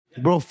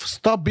Bro,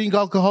 stop being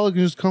alcoholic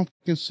and just come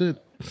fucking sit.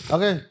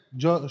 Okay,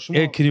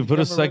 Hey, can you put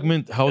a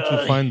segment how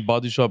to find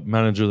body shop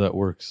manager that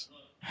works?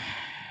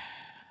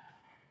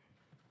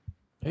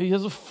 Hey, he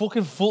has a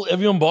fucking full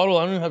Evian bottle.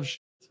 I don't even have shit.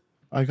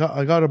 I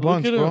got a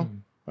bunch, at bro.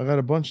 him. I got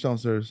a bunch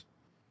downstairs.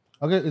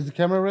 Okay, is the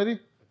camera ready?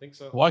 I think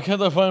so. Why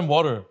can't I find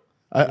water?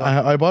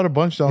 I bought a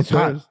bunch It's hot.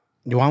 downstairs.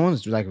 You want one?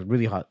 It's like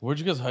really hot. Where'd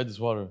you guys hide this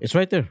water? It's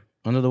right there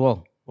under the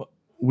wall.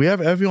 We have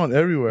Evian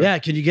everywhere. Yeah,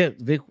 can you get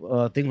Vic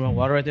thing of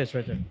water right there? It's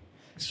right there.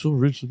 He's so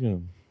rich. Look at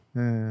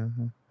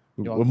him.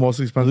 The most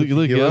expensive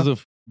Look, he has tequila.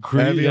 a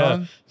crazy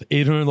Evian.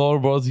 $800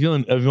 bottle of tequila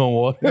and Evian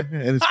water. And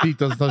his feet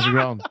doesn't touch the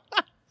ground.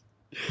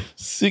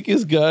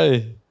 Sickest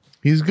guy.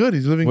 He's good.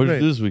 He's living What did you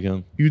great. do this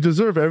weekend? You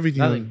deserve everything.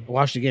 Nothing.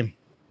 Watch the game.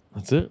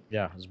 That's it?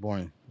 Yeah, it's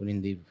boring. We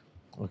didn't leave.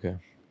 Okay.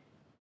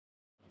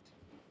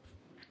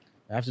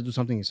 I have to do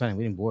something exciting.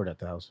 We didn't board at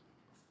the house.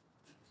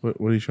 What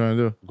are you trying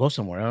to do? Go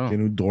somewhere. I don't Get a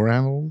know. new door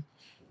handle?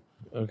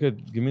 Okay,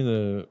 give me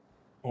the...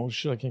 Oh,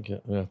 shit, I can't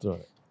get... Yeah, throw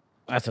it.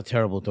 That's a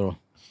terrible throw.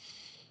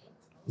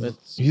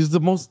 He's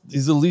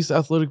the least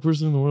athletic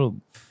person in the world.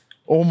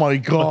 Oh my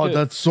God, Okay.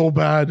 that's so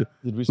bad.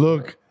 Did we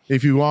Look,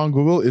 if you go on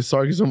Google, is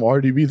Sarkis from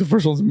RDB? The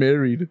first one's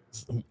married.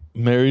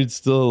 Married,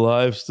 still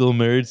alive, still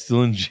married,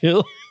 still in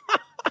jail.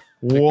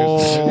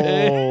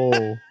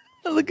 Whoa.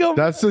 Look how...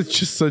 That's a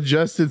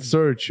suggested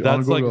search on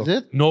That's like... Google.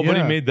 Is it? Nobody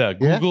Yeah. made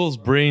that. Yeah. Google's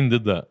brain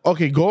did that.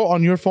 Okay, go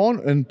on your phone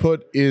and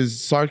put is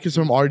Sarkis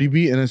from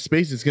RDB in a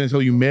space. It's going to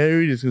tell you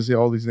married. It's going to say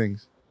all these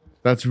things.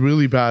 That's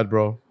really bad,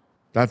 bro.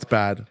 That's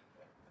bad.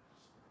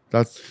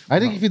 I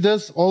think if he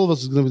does, all of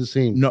us is gonna be the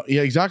same. No,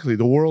 yeah, exactly.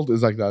 The world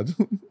is like that.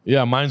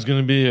 Yeah, mine's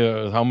going to be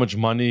how much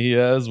money he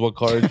has, what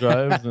car he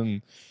drives,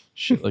 and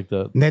shit like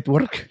that.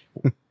 Network.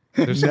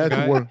 There's some guy,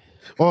 Network.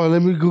 Oh,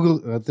 let me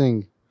Google a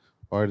thing.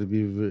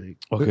 RDB.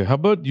 Okay, how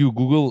about you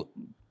Google,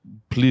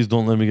 please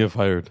don't let me get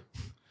fired.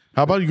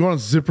 How about you go on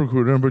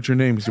ZipRecruiter and put your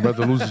name because you're about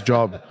to lose his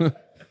job.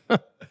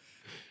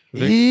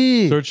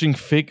 He Searching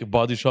fake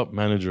body shop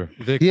manager.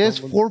 Vic, has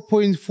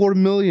 4.4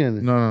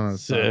 million. No.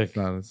 It's not, Sick.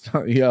 it's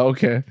not. Yeah,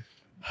 okay.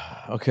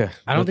 Okay.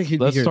 I don't think he'd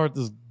be Let's here. start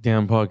this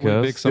damn when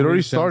podcast. Vic, It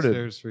already somebody's started.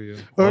 downstairs for you.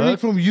 Earning What?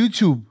 from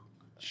YouTube.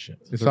 Shit.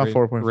 It's There's not a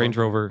 4.4. Range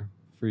Rover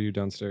for you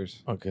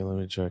downstairs. Okay, let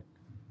me check.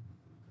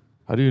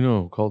 How do you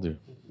know who called you?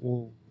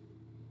 Well,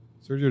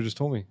 Sergio just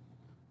told me.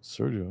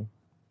 Sergio.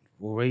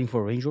 We're waiting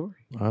for a Range Rover.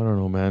 I don't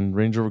know, man.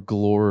 Range Rover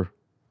galore.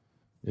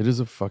 It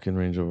is a fucking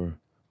Range Rover.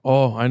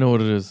 Oh, I know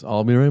what it is.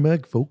 I'll be right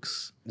back,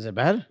 folks. Is it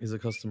bad? He's a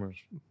customer.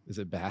 Is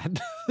it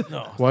bad?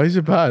 No. Why is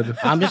it bad?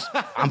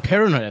 I'm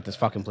paranoid at this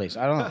fucking place.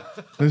 I don't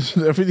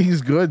know. Everything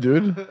is good,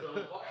 dude.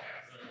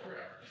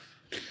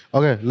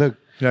 Okay, look.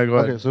 Yeah, go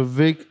ahead. Okay, so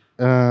Vic.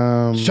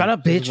 Shut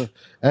up, bitch.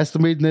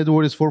 Estimated net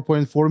worth is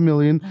 4.4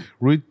 million.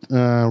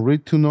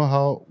 Read to know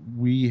how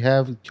we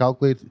have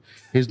calculated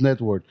his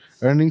net worth.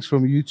 Earnings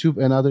from YouTube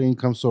and other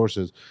income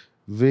sources.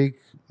 Vic,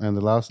 and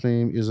the last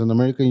name is an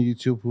American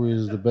YouTube who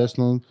is the best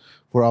known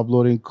for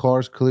uploading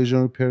cars,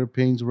 collision repair,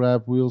 paint,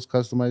 wrap, wheels,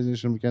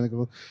 customization,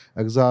 mechanical,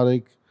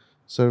 exotic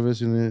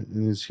service in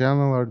his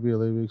channel.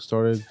 RDB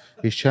started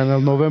his channel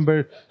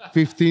November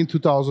 15,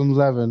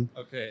 2011.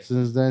 Okay.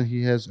 Since then,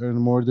 he has earned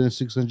more than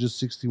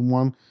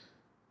 $661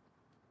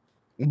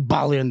 $1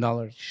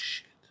 billion.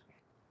 Shit.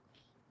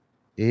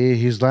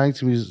 He's lying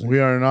to me. We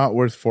are not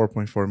worth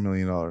 $4.4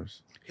 million.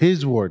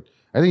 His word.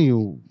 I think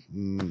you.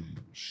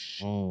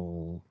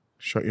 Oh.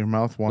 Shut your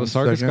mouth one So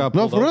Sarkis second. got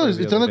No, pulled for real. over It's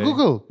the on other the day.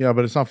 Google. Yeah,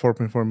 but it's not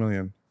 4.4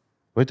 million.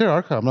 Right there,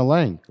 Arca. I'm not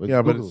lying. With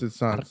Yeah, but Google.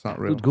 it's not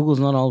real. Dude, Google's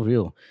not all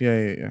real.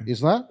 Yeah.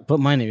 It's not? Put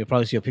my name. You'll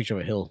probably see a picture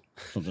of a hill.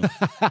 Something.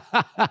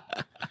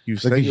 You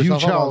Like set a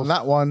yourself huge up on house.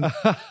 that one.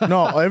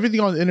 No, everything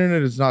on the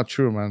internet is not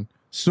true, man.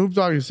 Snoop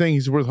Dogg is saying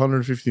he's worth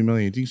 150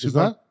 million. You think Is Snoop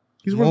Dogg? that?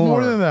 He's worth more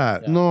More. than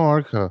that. No,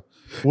 Arca.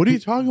 What are you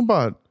talking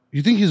about?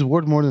 You think he's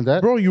worth more than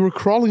that? Bro, you were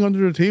crawling under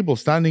the table,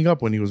 standing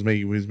up when he was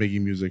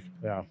making music.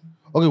 Yeah.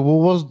 Okay, what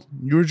was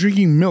You were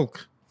drinking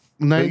milk.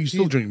 Yeah, 19? you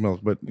still drink milk,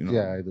 but you know,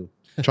 Yeah, I do.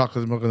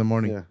 chocolate milk in the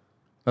morning. Yeah.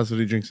 That's what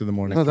he drinks in the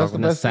morning. No, that's the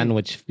And a best thing.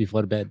 sandwich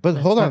before bed. But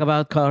hold Talk on.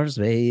 about cars,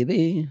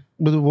 baby.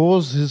 But what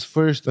was his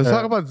first? Let's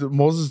talk about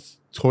Moses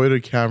Toyota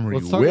Camry.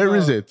 Let's talk Where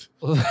is about-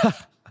 it?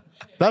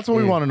 That's what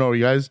we want to know,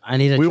 you guys. I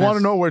need a We trans- want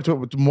to know where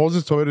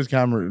Moses Toyota's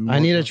Camry. I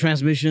need a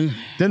transmission.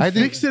 Then I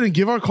think- fix it and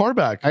give our car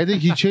back. I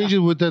think he changed it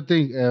with that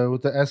thing,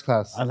 with the S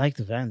class. I like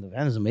the van. The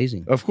van is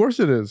amazing. Of course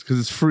it is, because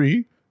it's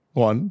free.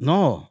 One.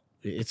 No,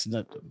 it's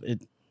not.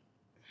 It.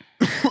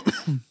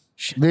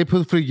 They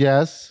put free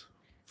gas,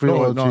 free No,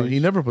 oil no, change. he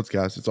never puts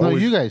gas. It's No,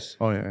 always. you guys.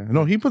 Oh yeah.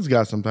 No, he puts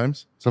gas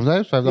sometimes.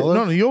 Sometimes $5.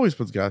 No, he always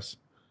puts gas.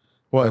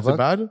 What? Is it $5?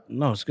 bad?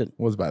 No, it's good.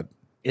 What's bad?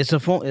 It's a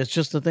phone. It's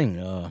just a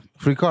thing.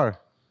 Free car.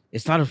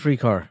 It's not a free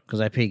car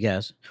because I pay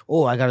gas.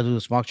 Oh, I gotta do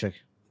the smog check.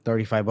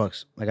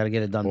 $35. I gotta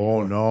get it done.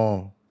 Oh before.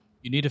 no,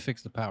 You need to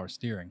fix the power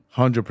steering.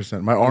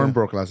 100%. My arm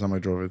broke last time I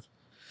drove it.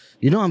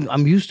 You know,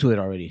 I'm used to it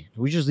already.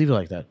 We just leave it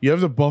like that. You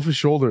have the buffest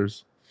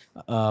shoulders,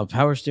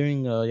 Power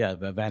steering. Yeah,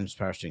 the van's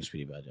power steering's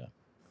pretty bad. Yeah.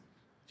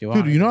 If you dude.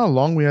 want, You know how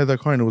long we had that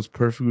car and it was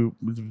perfect.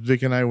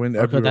 Vic and I went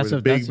Okay, everywhere. that's with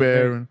a Big that's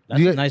Bear. A, that's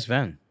You- a nice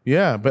van.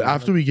 Yeah, but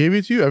after we gave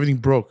it to you, everything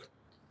broke.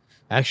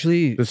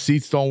 Actually, The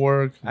seats don't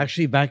work.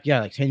 back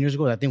like 10 years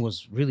ago, that thing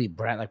was really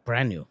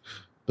brand new.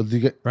 But you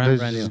get Brand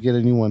just new. get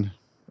a new one.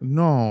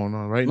 No,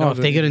 right No, now. if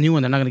they get a new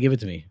one, they're not gonna give it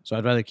to me. So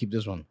I'd rather keep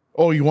this one.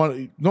 Oh, you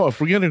want? No,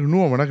 if we're getting a new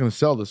one, we're not going to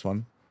sell this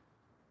one.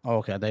 Oh,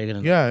 okay. I thought you're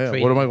gonna. Yeah.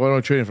 trade What it. am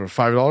I trading for?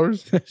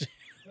 $5?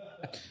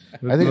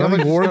 I think how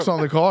much works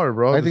on the car,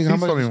 bro. I The think how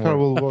seats much don't this even car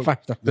work. will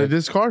work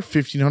This car,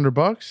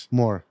 $1,500.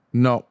 more.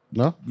 No,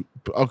 No,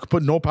 I'll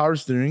put no power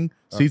steering.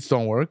 Seats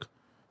don't work.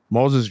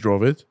 Moses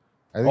drove it.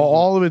 I think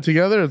All of it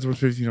together, it's worth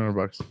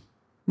 $1,500.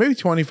 Maybe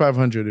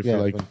 $2,500 if yeah,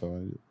 you like.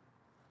 2500.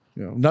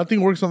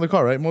 Nothing works on the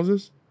car, right,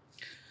 Moses?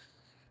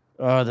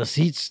 The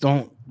seats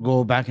don't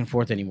go back and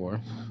forth anymore.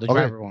 The Okay,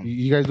 driver one.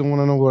 you guys don't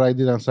want to know what I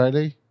did on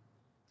Saturday?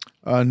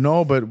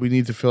 No, but we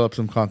need to fill up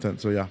some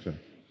content. So yeah.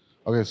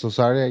 Okay, so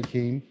Saturday I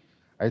came.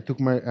 I took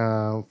my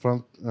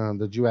front,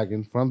 the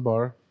G-Wagon, front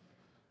bar,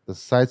 the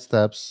side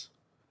steps.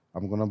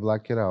 I'm going to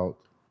black it out.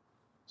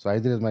 So I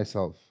did it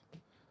myself.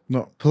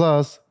 No.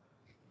 Plus,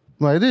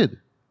 no, I did.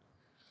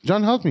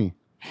 John helped me.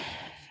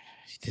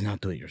 You did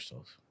not do it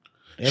yourself.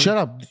 Shut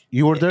up.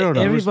 You were there or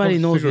not? Everybody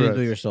knows you didn't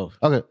do it cigarettes. yourself.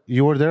 Okay,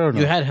 you were there or not?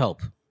 You had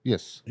help.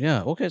 Yes.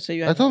 Yeah. Okay. So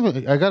you I had. told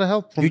me I got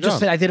help from You John. just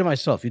said I did it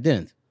myself. You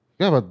didn't.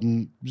 Yeah, but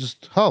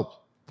just help.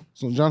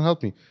 So John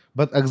helped me.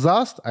 But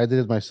exhaust, I did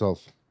it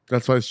myself.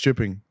 That's why it's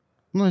chipping.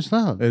 No, it's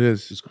not. It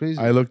is. It's crazy.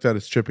 I looked at it,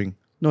 it's chipping.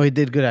 No, he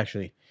did good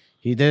actually.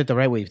 He did it the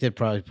right way. He did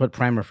probably put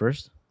primer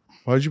first.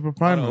 Why did you put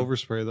Not primer?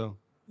 overspray though.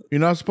 You're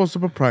not supposed to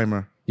put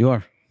primer. You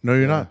are. No,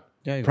 you're not.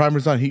 Yeah. You are.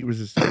 Primer's not heat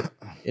resistant.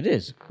 It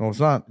is. No, it's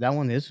not. That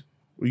one is.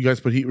 You guys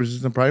put heat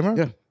resistant primer?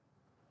 Yeah.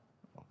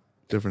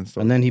 Different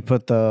stuff. And then he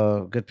put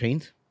the good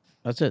paint.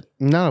 That's it.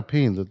 Not a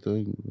pain.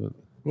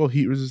 Well,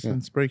 heat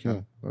resistant spray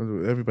can.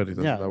 Everybody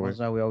does Yeah. it that way. That's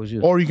how we always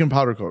use. Or you can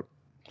powder coat.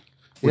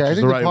 Yeah, I is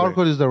think the the right power way.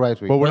 code is the right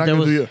way. But we're But not there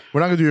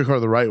gonna do your car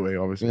the right way,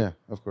 obviously. Yeah,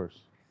 of course.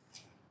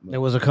 There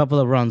was a couple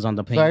of runs on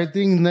the paint. So I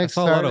think I next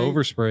saw a lot Saturday, of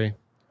overspray.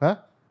 Huh?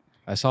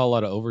 I saw a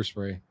lot of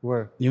overspray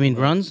Where? You mean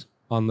runs?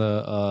 on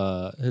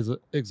the his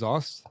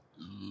exhaust.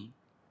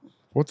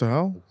 What the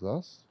hell?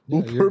 Exhaust? Who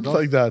Yeah, your burps exhaust-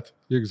 like that?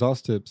 Your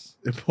exhaust tips.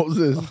 It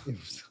poses.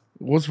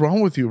 What's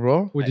wrong with you,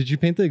 bro? Wait, did you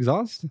paint the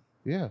exhaust?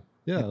 Yeah.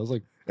 Yeah, I was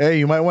like, Hey,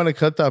 you might want to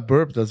cut that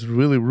burp. That's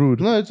really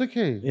rude. No, it's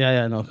okay.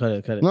 Yeah. No, cut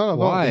it. No,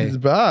 Why? It's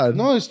bad.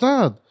 No, it's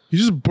not. You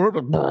just burp.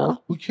 Like,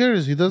 Who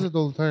cares? He does it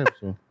all the time.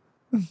 So.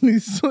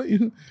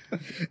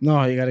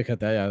 No, you gotta cut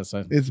that. Yeah, that's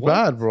fine. It's what?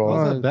 bad, bro.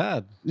 Why is that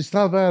bad? It's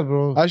not bad,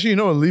 bro. Actually, you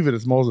know what? Leave it.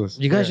 It's Moses.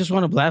 You guys just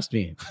want to blast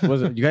me.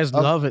 Was it? You guys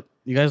love it.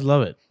 You guys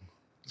love it.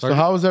 So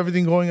how is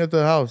everything going at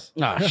the house?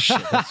 Ah,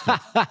 shit.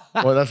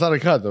 Well, that's not a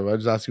cut, though. I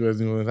just asked you guys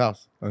going at the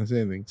house. I didn't say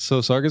anything. So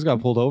Sarkis got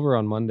pulled over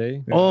on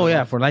Monday. Oh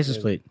yeah, for license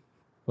plate,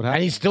 What and he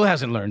happened? still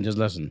hasn't learned his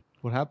lesson.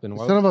 What happened?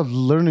 It's not about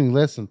learning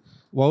lesson.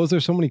 Why was there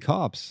so many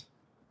cops?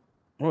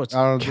 Bro, it's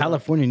I don't-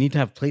 California. You need to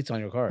have plates on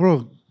your car.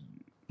 Bro,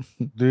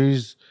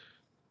 there's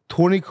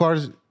 20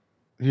 cars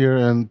here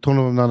and 20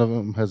 of them, none of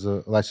them has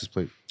a license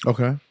plate.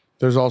 Okay.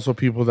 There's also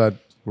people that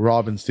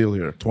rob and steal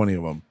here. 20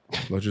 of them.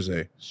 Let's just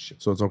say.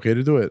 So it's okay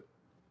to do it.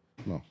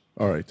 No.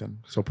 All right then.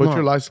 So put No.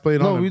 your license plate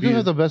on. No, and we be- do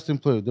have the best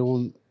employee. They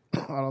will.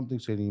 I don't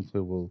think any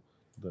employee will.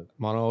 But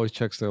Mono always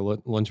checks their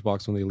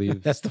lunchbox when they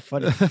leave. That's the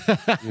funny.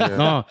 yeah.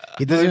 No,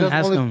 he doesn't even that's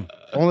ask only- him.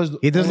 Only,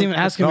 He doesn't even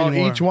ask him No,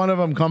 anymore. each one of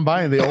them come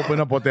by and they open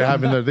up what they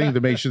have in their thing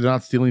to make sure they're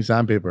not stealing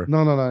sandpaper.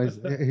 No.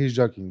 He's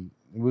joking.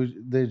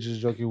 They're just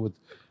joking with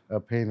a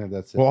painter.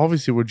 That's it. Well,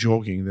 obviously we're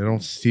joking. They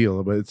don't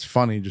steal, but it's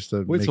funny just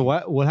to Wait, make so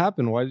what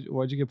happened?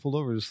 Why'd you get pulled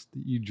over? Just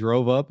you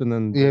drove up and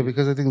then yeah,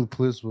 because I think the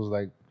police was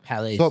like.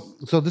 Palace.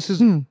 So this is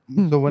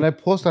so when I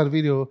post that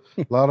video,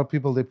 a lot of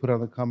people they put on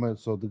the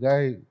comments. So the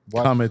guy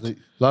watches comment. the-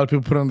 A lot of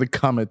people put on the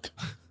comment.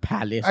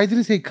 Palace. I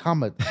didn't say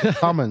comment.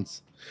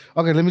 Comments.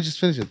 Okay, let me just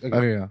finish it. Okay.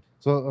 Okay, yeah.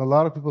 So a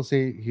lot of people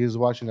say he's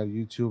watching on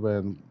YouTube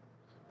and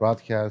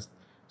broadcast.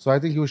 So I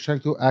think he was trying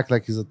to act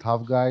like he's a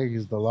tough guy.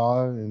 He's the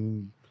law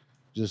and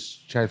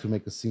just try to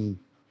make a scene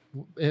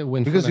it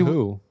went Because because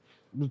you-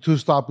 who? to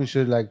stop me.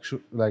 Should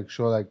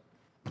show like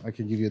I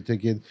can give you a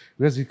ticket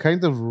because he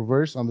kind of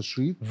reversed on the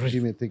street.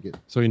 Give me a ticket.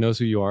 So he knows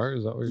who you are.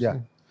 Is that what you're Yeah,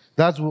 saying?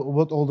 that's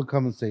what all the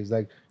comments say.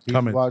 Like he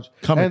Comment. watch.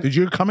 Comment. And, Did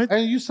you comment?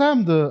 and you saw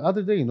him the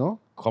other day, no?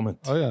 Comment.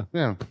 Oh yeah.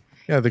 Yeah.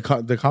 Yeah, the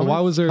But comment. why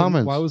was there?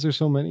 Comments. Why was there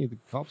so many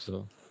cops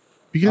though?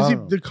 Because I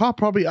don't know. the cop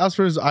probably asked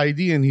for his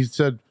ID and he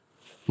said,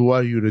 "Who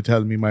are you to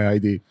tell me my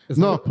ID?"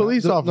 No,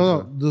 police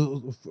officer.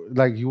 No,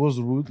 like he was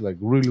rude, like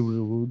really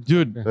rude.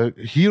 Dude,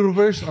 He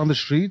reversed on the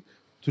street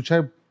to try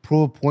to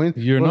prove a point.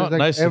 you're But not like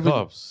nice to every-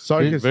 cops.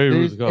 Sarkis, Very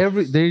rude There's to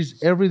cops.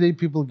 there's everyday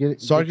people get.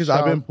 Sarkis,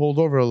 I've been pulled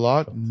over a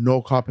lot.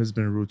 No cop has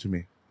been rude to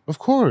me. Of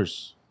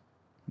course,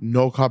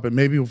 No cop.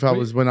 Maybe if I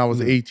was when I was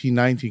 18,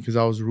 19, because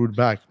I was rude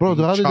back. bro. The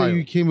Being other child. day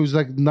you came, it was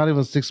like not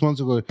even 6 months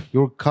ago.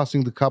 You were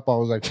cussing the cop. I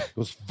was like, it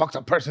was fucked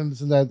up person,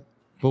 this and that.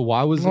 But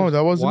why was No, there-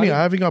 that wasn't why me. did-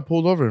 I haven't got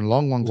pulled over in a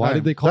long time. Why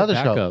did they call Leather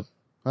shop. backup?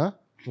 Huh?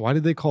 Why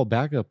did they call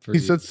backup for He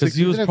you? said Because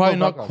he was didn't probably call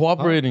not backup.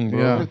 cooperating, bro.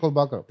 Yeah. They called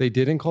back up. they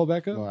didn't call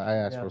backup. No, I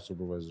asked for a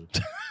supervisor.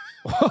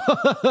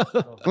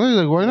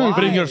 Like, why not?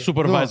 Bring your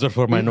supervisor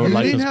for my no You didn't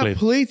license have plate.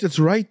 plates. It's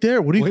right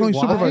there. What are you calling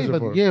why? supervisor But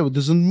for? yeah, it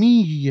doesn't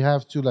mean you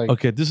have to like.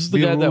 Okay, this is the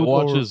be guy that rude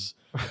or- watches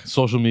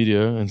social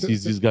media and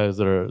sees these guys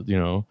that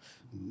are,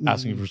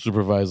 asking for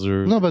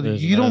supervisor. No, but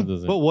this you and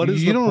don't- that. But what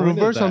is you the don't point of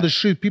reverse on that? the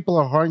street. People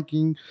are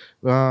honking.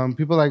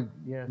 People like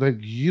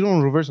you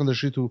don't reverse on the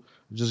street to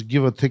just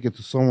give a ticket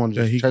to someone.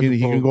 Yeah, Just he try can to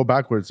he can follow- go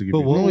backwards to give But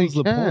you. what No, was he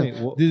the can't. point?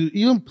 What-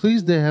 Even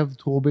police, they have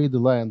to obey the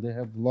law, and they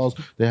have laws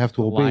they have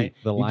to obey.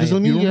 the It lion. doesn't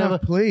You mean don't you have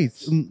have a.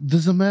 plates.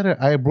 Doesn't matter.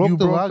 I broke You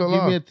the broke law. the Give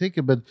law. me a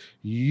ticket, but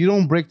you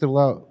don't break the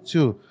law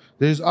too.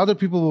 There's other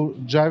people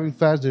driving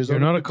fast. There's You're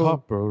other not a people-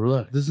 cop, bro.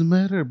 Relax. Doesn't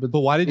matter. But But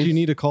why did you it's-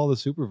 need to call the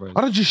supervisor?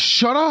 I don't just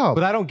shut up.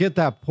 But I don't get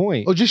that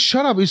point. Oh, just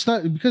shut up. It's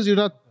not because you're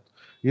not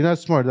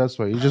smart. That's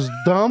why you're just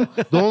dumb.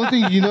 The only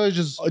thing you know is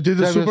just. Did the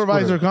driving a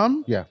supervisor scooter.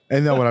 come? Yeah.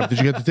 And then what happened?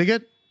 Did you get the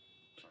ticket?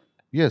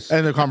 Yes.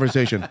 End the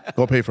conversation.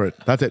 Go pay for it.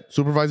 That's it.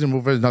 Supervisor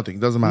move is nothing.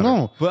 Doesn't matter.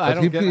 No, But I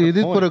don't he, get he the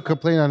did put point. a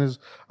complaint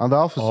on the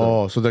officer.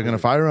 Oh, so they're gonna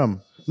fire him?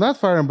 Not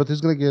fire him, but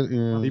he's gonna get.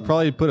 He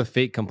probably put a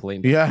fake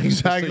complaint. Yeah,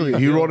 exactly.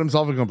 He wrote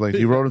himself a complaint.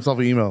 He wrote himself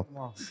an email.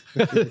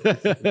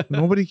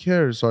 Nobody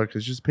cares,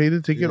 Sarkis. Just pay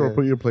the ticket or Yeah.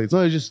 put your plates.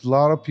 No, it's just a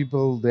lot of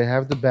people. They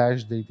have the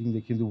badge. They think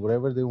they can do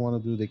whatever they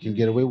want to do. They can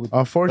get away with. it.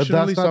 Unfortunately,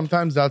 But that's not-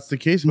 sometimes that's the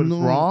case, but No,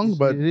 it's wrong.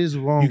 But it is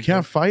wrong. you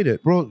can't fight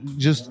it. bro.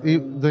 Just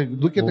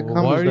look at the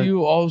comments. Why are like,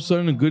 you all of a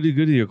sudden a goody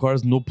goody? Your car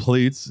has no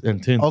plates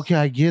and tints. Okay,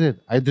 I get it.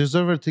 I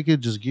deserve a ticket.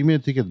 Just give me a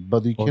ticket.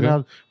 But you Okay.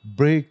 cannot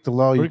break the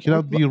law. You Break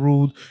cannot what be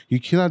rude. You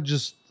cannot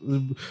just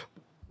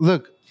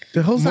look.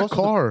 The hell's that Most of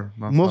the- car?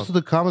 Most of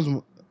the comments,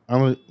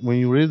 when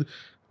you read,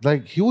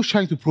 like he was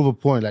trying to prove a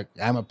point. Like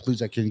I'm a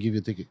police, I can give you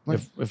a ticket. Like,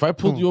 If I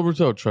pulled Come you over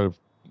to, I'll try to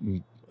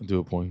do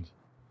a point.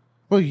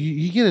 bro,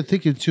 you get a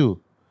ticket too.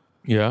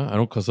 Yeah, I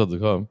don't cuss out the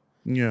cop.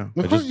 yeah.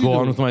 Of I course just you go do.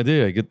 on with my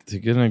day. I get the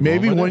ticket and I go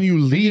Maybe on my when day. you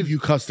leave, you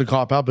cuss the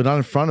cop out, but not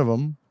in front of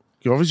him.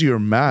 Obviously, you're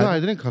mad. No, I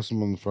didn't cuss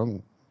him on the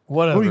front.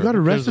 Whatever. Bro, you got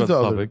Who cares arrested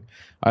about the other- topic?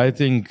 I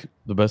think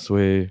the best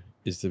way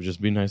is to just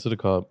be nice to the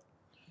cop,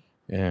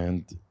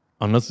 and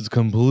unless it's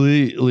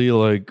completely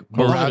like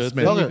bullshit,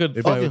 Harassment. then you could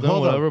If- fight okay, with them,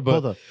 hold whatever. on, But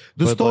hold on.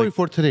 The but, story like-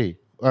 for today.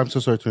 I'm so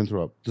sorry to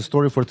interrupt. The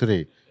story for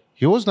today.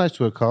 He was nice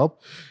to a cop.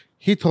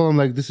 He told him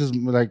like this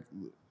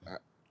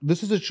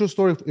is a true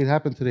story. It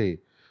happened today.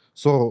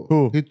 So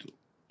Who?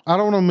 I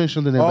don't want to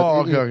mention the name.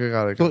 Oh, but okay, okay,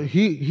 got it. So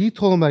he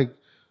told him like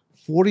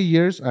 40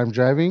 years I'm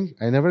driving.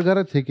 I never got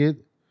a ticket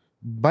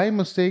by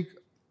mistake.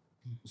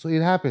 So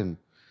it happened.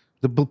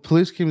 The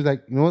police came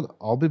like, you know what?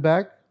 I'll be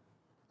back.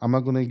 I'm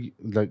not gonna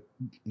like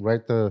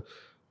write the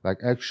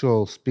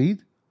actual speed.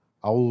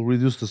 I will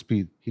reduce the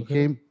speed. He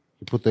came.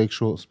 He put the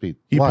actual speed.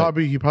 He Why?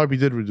 probably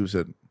did reduce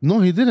it. No,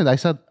 he didn't. I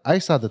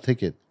saw the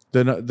ticket.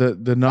 The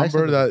number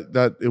said-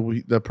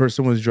 that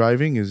person was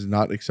driving is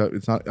not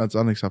it's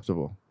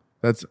unacceptable.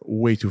 That's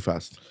way too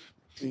fast.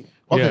 Okay,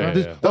 Yeah,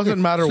 this- yeah.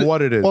 Doesn't matter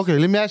what it is. Okay,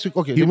 let me ask you.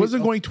 Okay, He let me-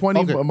 wasn't going 20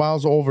 okay.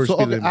 miles over So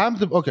speed okay,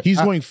 limit. He's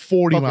going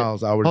 40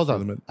 miles hour Hold speed on.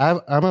 limit.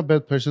 I'm a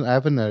bad person. I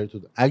have an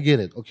attitude. I get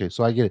it. Okay,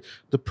 so I get it.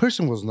 The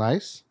person was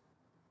nice.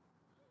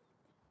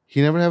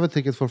 He never have a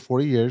ticket for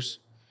 40 years.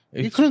 You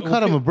It's- couldn't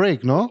cut him okay, a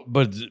break, no?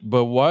 But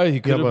why? He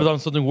could have but- done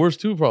something worse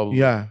too, probably.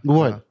 Yeah.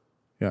 What?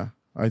 Yeah.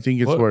 I think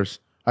it's What? worse.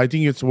 I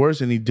think it's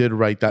worse, and he did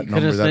write that Could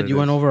number. have that said it you is.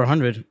 went over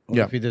 100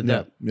 Yeah. if you did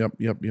yeah. that.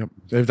 Yep.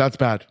 If that's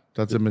bad,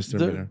 that's a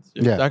misdemeanor.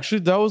 Yeah. Actually,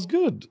 that was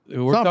good. It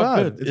worked not out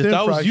bad. good. It's If an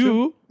that was infraction.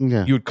 you,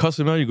 Yeah. you would cuss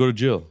him out. You go to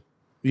jail.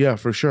 Yeah,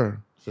 for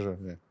sure. For sure,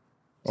 yeah.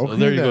 So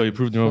there you go. then. You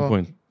proved your own So-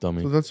 point,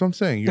 dummy. So that's what I'm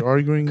saying. You're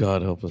arguing.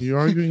 God help us. You're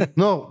arguing.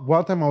 No,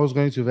 one time I was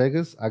going to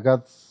Vegas. I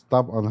got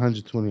stopped on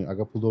 120. I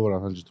got pulled over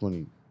on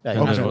 120. Yeah, you're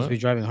not Okay. supposed to be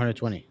driving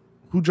 120.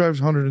 Who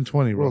drives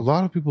 120, Bro, a bro?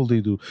 lot of people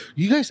they do.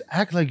 You guys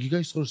act like you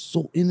guys are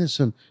so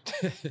innocent.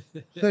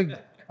 Like,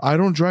 I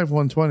don't drive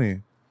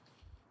 120.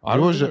 I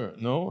don't was either.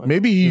 No.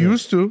 Maybe he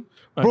used to,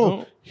 I bro,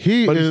 don't.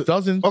 he but he is,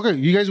 doesn't. okay.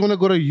 You guys want to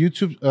go to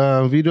YouTube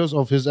videos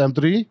of his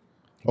M3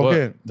 But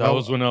Okay, that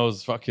was when I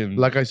was fucking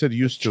like I said,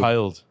 used to.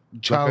 child.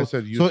 child?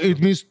 said, So used to.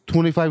 it means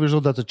 25 years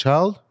old. That's a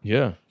child.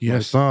 Yeah.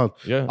 Yes. It's not.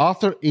 Yeah.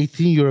 After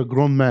 18, you're a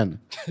grown man.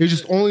 It's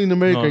just only in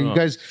America No, you no,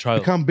 guys child.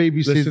 become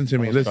baby. Listen to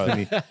me. Listen to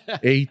me.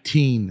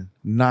 18,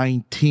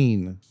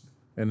 19,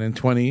 and then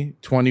 20,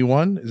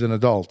 21 is an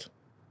adult.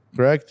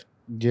 Correct?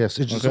 Yes,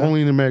 it's just Okay.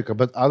 only in America.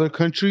 But other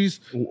countries,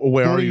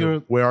 Where are you?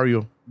 you're- Where are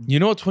you? You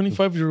know what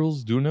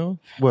 25-year-olds do now?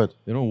 what?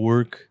 They don't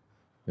work.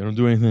 They don't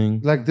do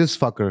anything. Like this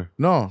fucker.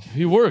 No.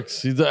 He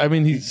works.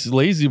 He's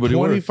lazy, but he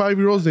works.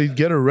 25-year-olds, they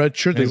get a red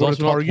shirt, And they he's go to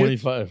also not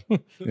Target. 25.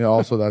 Yeah,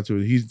 also that too.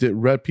 He's the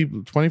red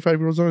people.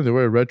 25-year-olds on, they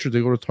wear a red shirt,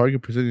 they go to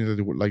Target pretending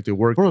that they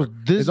work. Bro,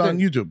 this It's guy, on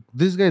YouTube.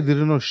 this guy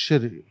didn't know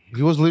shit.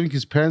 He was leaving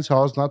his parents'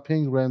 house, not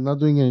paying rent, not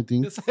doing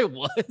anything. Yes, I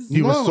was.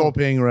 He was No. so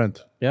paying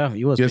rent. Yeah,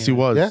 he was. Yes, he paying.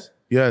 was. Yeah?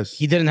 Yes.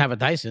 He didn't have a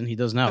Dyson. He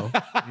does now.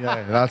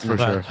 Yeah, that's for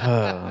sure.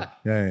 Yeah.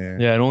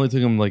 Yeah, it only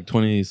took him like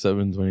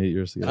 27, 28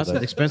 years to get That's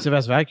that. expensive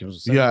ass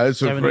vacuums. Yeah,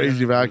 it's a $700,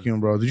 crazy vacuum,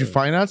 bro. Did you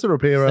finance it or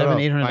pay it right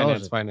 $700,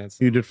 off? $800. Finance.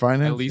 You did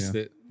finance? I leased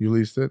it. You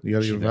leased it? You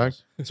got to give it back?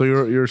 Cheap So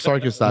you're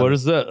Sarkis style. What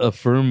is that? A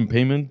firm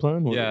payment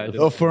plan? What- Yeah, I did.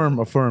 A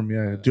firm,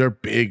 yeah. They're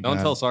big, Don't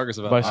man. tell Sarkis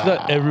about But I see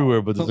that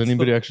everywhere, but does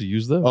anybody actually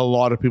use that? A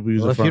lot of people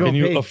use Well, a if you firm. don't Can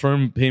you pay-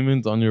 affirm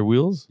payment on your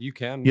wheels? You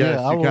can. Yeah. Yes,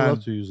 I you would can.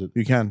 love to use it.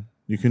 You can.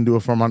 You can do a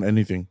firm on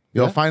anything.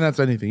 They'll Yeah? finance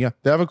anything. Yeah.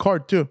 They have a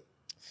card too.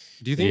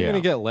 Do you think you're Yeah.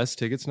 gonna get less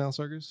tickets now,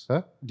 Sarkis?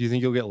 Huh? Do you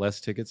think you'll get less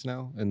tickets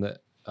now in the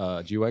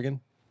G wagon?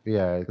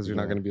 Yeah, Because you're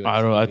not gonna be. Like,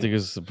 I don't know. I think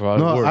it's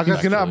probably No, worse. I got-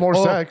 He's gonna have more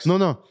Oh, sex. No.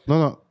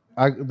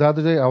 The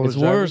other day I was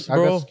It's driving, worse, I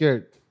bro. got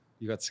scared.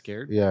 You got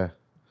scared. Yeah.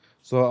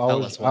 So I Tell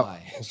was us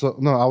why.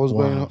 I was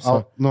Wow. going.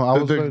 So I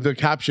was the, going. the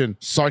caption,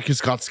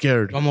 Sarkis got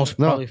scared. Almost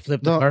No, probably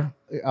flipped the no. car.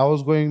 I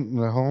was going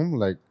home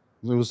like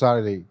it was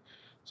Saturday,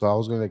 so I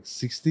was going like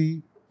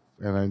 60,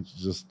 and I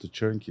just the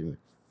churn came.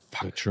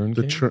 The churn.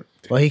 The came? churn.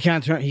 Well, he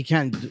can't turn. He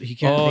can't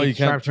Oh, make you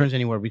can't sharp turns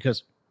anymore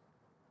because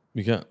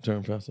You can't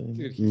turn fast anymore.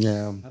 Dude,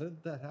 Yeah. how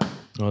did that happen?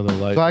 Oh, the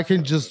light. So I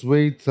can just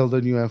wait till the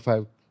new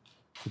M5,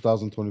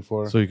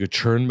 2024. So you could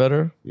churn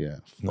better. Yeah,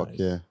 fuck Nice.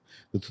 yeah.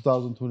 The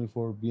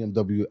 2024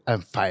 BMW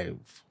M5.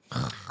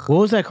 what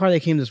was that car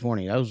that came this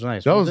morning? That was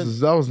nice. That What was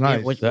it? that was nice.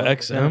 Yeah, which- The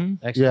XM?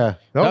 XM. Yeah,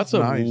 That That's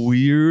was a nice.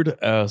 weird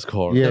ass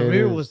car. Yeah. The it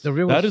rear is. was the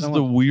rear was That is the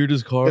somewhat-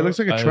 weirdest car. It looks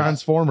like a I've-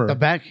 transformer. the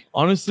back.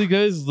 Honestly,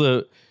 guys,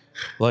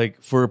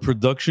 for a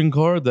production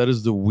car, that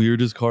is the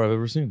weirdest car I've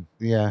ever seen.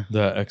 yeah.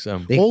 The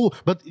XM. They- Oh,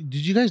 but did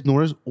you guys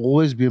notice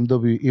always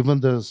BMW, even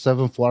the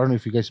 740, I don't know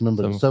if you guys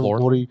remember the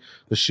 740? 740,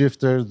 the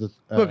shifter, the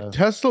Look,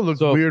 Tesla looked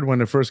so- weird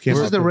when it first came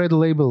this out. is the red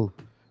label.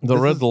 The this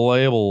red is-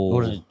 label.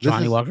 What is it?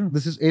 Johnny Walker.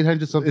 This is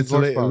 800 something It's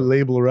horsepower.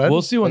 label red.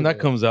 We'll see when that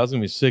comes out. It's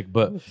gonna be sick.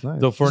 But That's nice.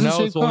 for It's the now,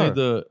 same it's only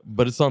car.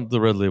 but it's not the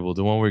red label.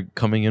 The one we're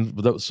coming in.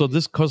 So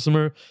this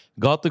customer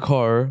got the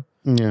car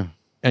Yeah.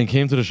 and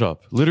came to the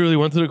shop. Literally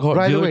went to the car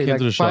Right dealer, away, came to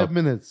the like shop. 5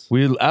 minutes.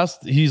 We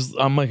asked.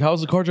 I'm like, how's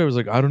the car driver? He's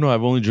like, I don't know.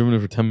 I've only driven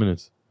it for 10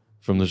 minutes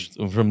from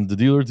the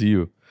dealer to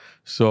you.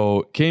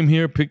 So came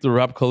here, picked the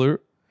wrap color,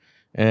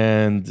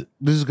 and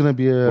This is going to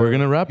be a we're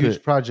gonna wrap huge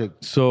it.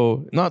 project.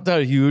 So not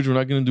that huge. We're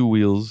not gonna do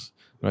wheels.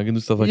 We're not gonna do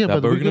stuff like yeah, that.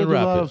 but But we're we're gonna going to do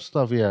a wrap lot it. of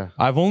stuff, yeah.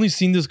 I've only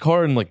seen this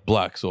car in like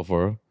black so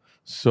far.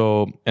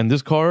 So, and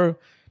this car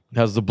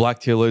has the black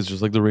taillights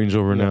just like the Range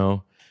Rover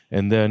now.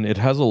 And then it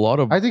has a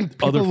lot of I think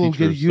people other will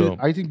features. get used. So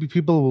I think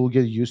people will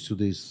get used to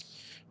this.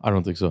 I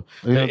don't think so.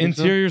 You The don't think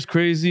so? interior's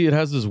crazy. It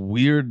has this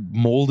weird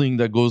molding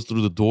that goes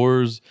through the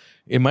doors.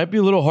 It might be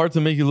a little hard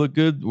to make it look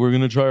good. We're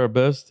gonna try our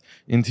best.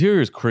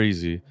 Interior is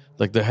crazy.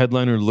 Like the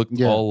headliner looked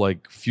Yeah. all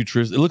like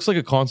futurist. It looks like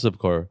a concept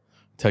car,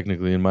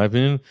 technically, in my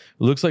opinion. It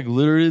looks like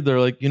literally they're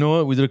like, you know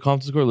what? We did a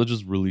concept car. Let's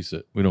just release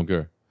it. We don't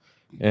care.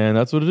 And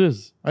that's what it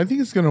is. I think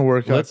it's gonna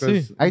work Let's out.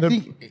 'cause see. I the-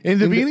 think in the in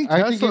the- beginning,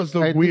 I think Teslas it- I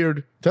look think-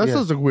 weird.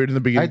 Teslas look weird in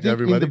the I beginning to think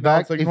everybody. in the Now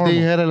back, it's like if normal. they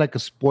had like a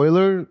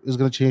spoiler, it's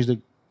going to change the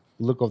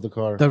look of the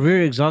car. The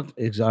rear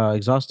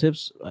exhaust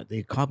tips,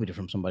 they copied it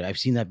from somebody. I've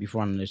seen that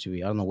before on an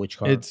SUV. I don't know which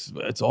car.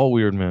 It's all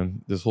weird,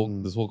 man. This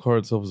whole car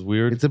itself is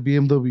weird. It's a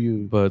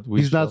BMW. But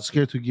we He's not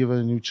scared to give it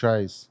a new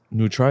tries.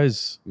 new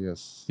tries.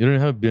 Yes. You don't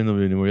have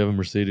BMW anymore. You have a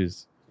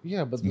Mercedes,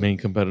 Yeah, but main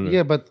competitor.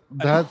 yeah, but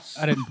that's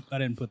I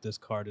didn't put this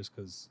car just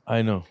because.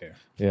 I know. care.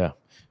 Yeah,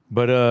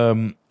 but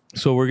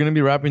so we're gonna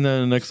be wrapping that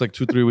in the next like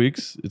 2-3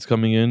 weeks. It's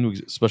coming in. We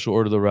special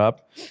order the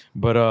wrap,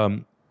 but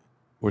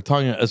we're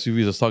talking about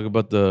SUVs. Let's talk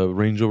about the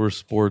Range Rover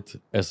Sport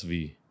SV.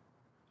 Did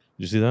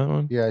you see that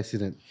one? yeah, I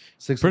seen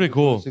it. Pretty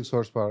cool. 6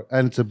 horsepower,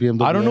 and it's a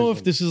BMW. I don't know if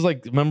engine. this is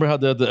like. Remember how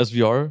they had the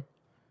SVR?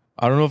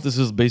 I don't know if this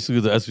is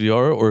basically the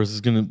SVR or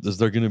is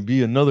there gonna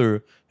be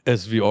another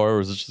SVR or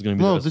is this just gonna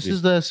be No, the this SV?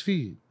 is the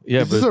SV.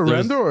 Yeah, Is this a there's-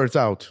 render or it's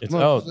out? It's No,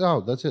 out. it's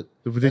out. That's it.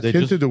 They They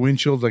tinted just- the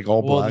windshields like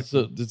all Well, black.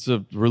 it's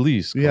a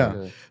release. car. Yeah.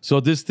 Yeah. So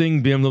this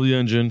thing, BMW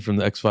engine from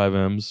the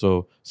X5M,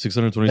 so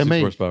 626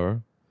 M8.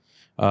 horsepower,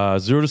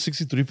 0 to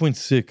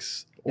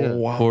 63.6 Yeah.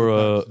 wow, for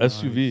a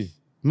that's SUV. nice.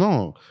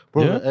 No,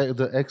 bro. Yeah?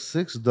 The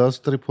X6 does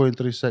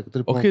 3.3 seconds.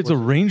 Okay, it's a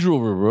Range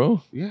Rover,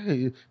 bro. yeah,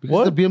 because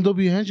What? the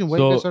BMW engine. Why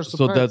you guys are So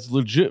surprised? that's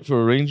legit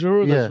for a Range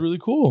Rover. Yeah. That's really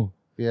cool.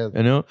 yeah,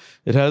 You know,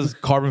 it has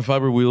carbon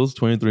fiber wheels,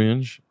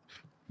 23-inch.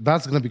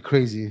 that's gonna be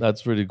crazy.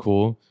 That's pretty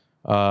cool.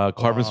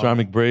 Carbon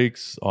ceramic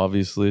brakes,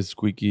 obviously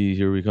squeaky.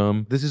 Here we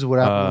come. This is what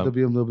happens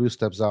when the BMW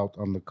steps out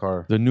on the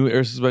car. The new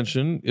air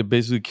suspension, it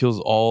basically kills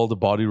all the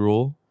body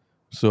roll.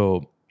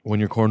 So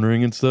when you're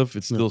cornering and stuff,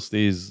 it still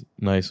stays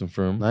nice and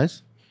firm.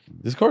 Nice.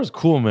 This car is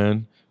cool,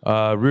 man.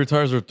 Rear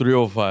tires are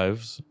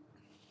 305s.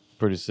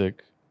 Pretty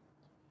sick.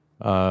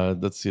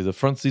 Let's see. The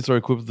front seats are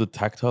equipped with a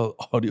tactile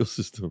audio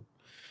system.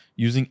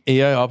 Using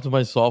AI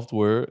optimized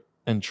software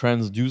and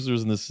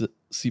transducers in the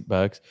seat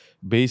backs,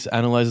 Base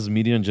analyzes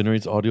media and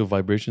generates audio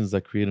vibrations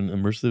that create an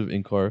immersive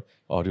in-car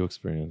audio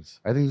experience.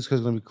 I think this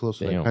car's gonna be close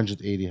to like Damn.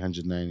 180,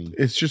 190.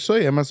 It's just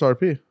say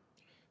MSRP.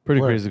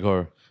 Pretty Where? crazy car.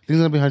 I think it's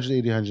gonna be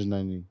 180,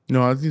 190.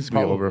 No, it needs to be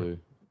over. Probably.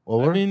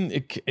 Over. I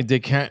mean, they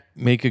can't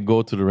make it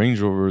go to the Range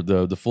Rover,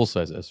 the full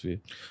size SV.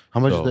 How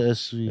much so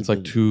is the SV? It's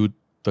like 2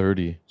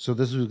 130. So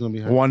this is gonna be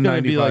high. It's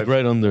gonna be 195. like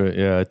right under it.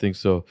 Yeah, I think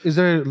so. Is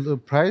there a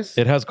price?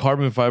 It has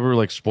carbon fiber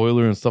like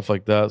spoiler and stuff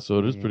like that, so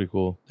it is pretty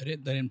cool. They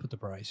didn't put the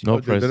price. No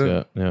they price didn't?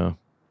 yet. Yeah,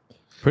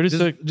 pretty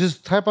sick.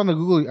 Just type on the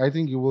Google. I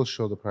think it will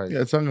show the price.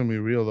 Yeah, it's not gonna be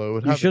real though. It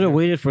would You have should have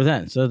waited for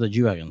that instead of the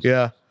G-Wagons.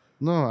 Yeah,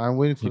 No, I'm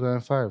waiting for the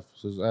M5.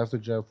 So I have to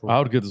drive for. I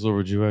would get this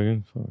over G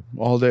wagon.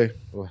 all day.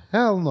 Oh,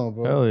 hell no,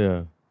 bro. Hell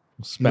yeah,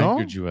 spank No?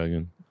 your G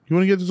wagon. You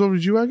want to get this over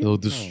G wagon? It'll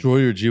destroy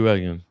your G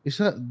wagon. It's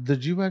not the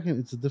G wagon.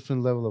 It's a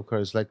different level of car.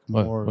 It's like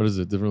What? more. What is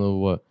it? Different level?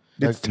 What?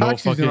 It's No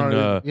taxis in fucking.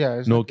 our. Yeah,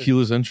 it's No like a-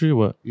 keyless entry.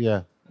 What?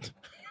 Yeah.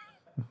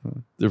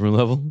 Different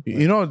level.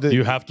 You know,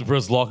 You have to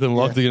press lock and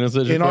lock to get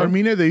inside your in car.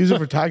 Armenia they use it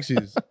for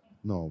taxis.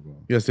 No, bro.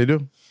 Yes, they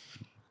do.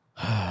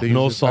 They use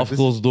No it for soft taxis.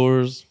 closed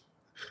doors.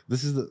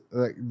 This is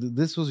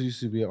this was used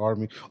to be an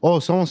army. Oh,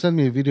 someone sent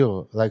me a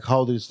video like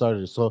how they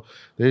started. So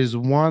there is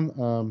one.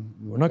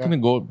 We're not going to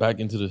go back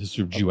into the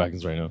history of G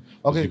wagons right now.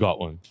 'Cause Okay. you got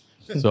one.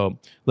 So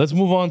let's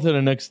move on to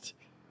the next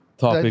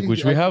topic, think-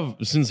 which we I have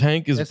since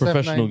Hank is a SF90.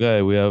 professional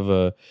guy. We have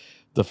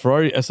the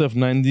Ferrari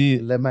SF90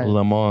 Le Mans.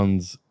 Le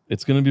Mans.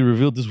 It's going to be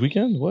revealed this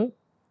weekend. What?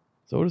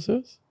 Is that what it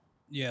says?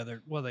 Yeah,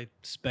 they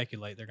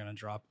speculate they're gonna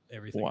drop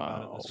everything about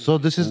Wow. it. This So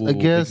week. this is Ooh,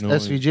 against big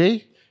noise.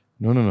 SVJ.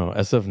 No.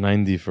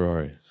 SF90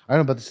 Ferrari. I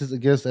know, but this is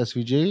against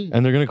SVJ.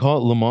 And they're going to call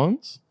it Le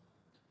Mans?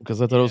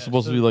 Because I thought it was Yeah,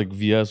 supposed to so be like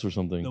VS or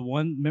something. the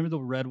one, remember the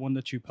red one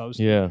that you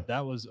posted? Yeah.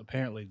 that was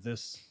apparently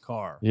this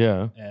car.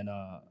 Yeah. And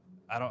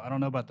I don't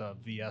know about the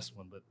VS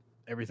one, but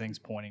everything's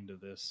pointing to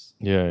this.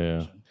 Yeah, yeah.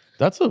 version.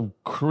 That's a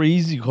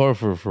crazy car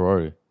for a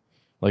Ferrari.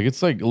 Like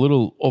it's like a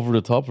little over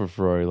the top for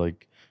Ferrari.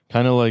 Like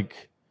kind of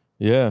like,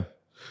 yeah.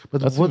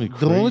 But That's what, gonna be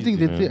the only thing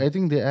crazy, they man. I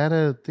think they add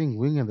a thing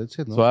wing and that's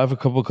it. No? So I have a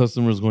couple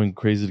customers going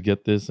crazy to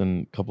get this,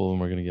 and a couple of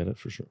them are gonna get it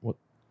for sure. What?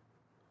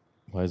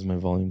 Why is my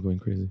volume going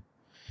crazy?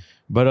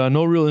 But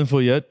no real info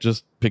yet.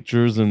 Just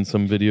pictures and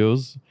some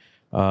videos.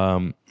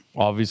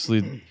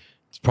 Obviously,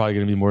 it's probably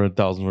gonna be more than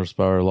 1,000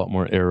 horsepower, a lot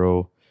more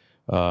aero.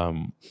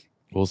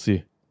 We'll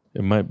see.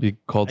 It might be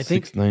called I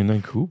think-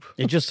 699 coupe.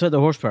 It just said the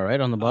horsepower,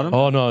 right? On the bottom?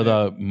 Oh no,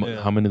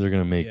 Yeah. how many they're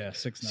gonna make? Yeah,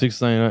 699.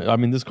 699. I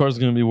mean, this car is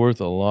gonna be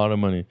worth a lot of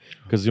money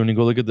because when you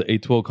go look at the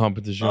 812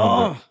 competition,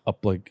 they're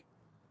up like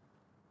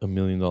 $1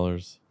 million.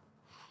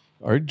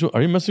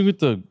 Are you messing with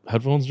the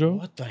headphones, Joe?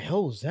 What the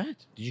hell was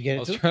that? Did you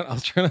get it too? I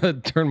was trying to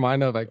turn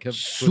mine up. I kept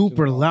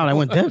Super loud. I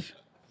went deaf.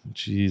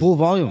 Jeez. Full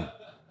volume.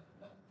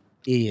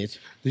 Idiot.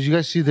 Did you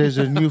guys see? There's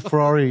a new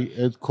Ferrari.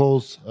 It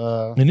calls.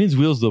 It needs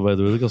wheels though. By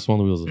the way, look how small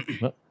the wheels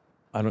are.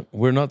 I don't.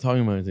 We're not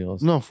talking about anything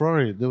else. No,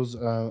 Ferrari. There was.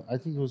 I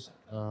think it was.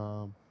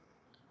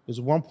 It was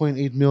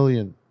 1.8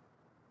 million.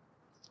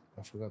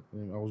 I forgot the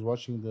name. I was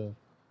watching the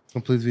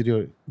complete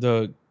video.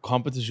 The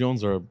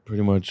competitions are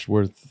pretty much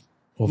worth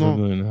over No. $1.5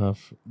 million.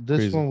 This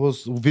Crazy. one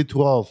was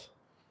V12.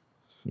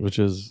 Which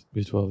is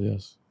V12.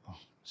 Yes,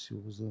 See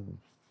what was that?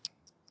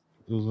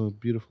 It was a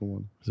beautiful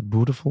one. it's a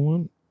beautiful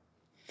one.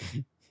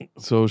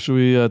 So should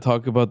we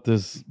talk about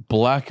this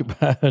black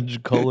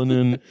badge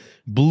Cullinan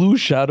Blue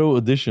Shadow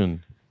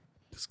Edition?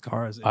 This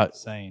car is I-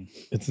 insane.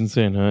 It's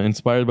insane, huh?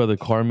 Inspired by the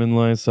Kármán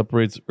line,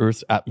 separates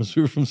Earth's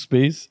atmosphere from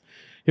space.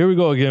 Here we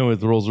go again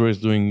with Rolls-Royce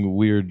doing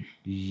weird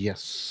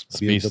Yes.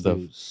 space stuff.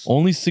 BMWs.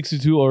 Only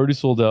 62 already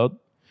sold out.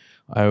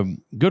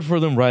 Good for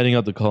them riding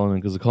out the Cullinan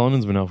because the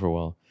Cullinan's been out for a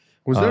while.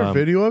 Was there a Um,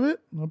 video of it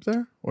up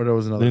there, or that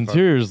was another? The car?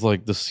 interior is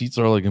like the seats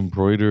are like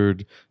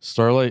embroidered.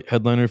 Starlight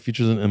headliner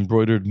features an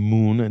embroidered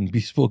moon and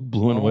bespoke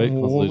blue and white. Oh,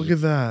 constellation. look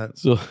at that.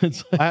 So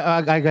it's like,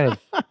 I got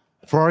it.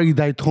 Ferrari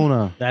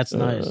Daytona. That's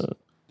nice.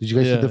 Did you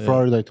guys yeah, see the yeah.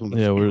 Ferrari Daytona?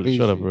 yeah, we're Crazy.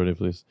 shut up already,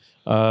 please.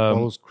 That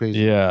was crazy.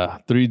 Yeah,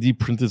 3D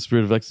printed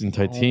Spirit of X in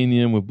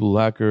titanium with blue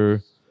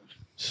lacquer,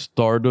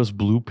 Stardust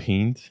blue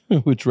paint,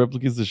 which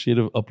replicates the shade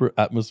of upper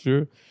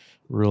atmosphere.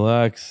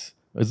 Relax.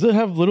 Does it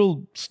have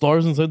little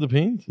stars inside the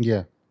paint?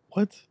 Yeah.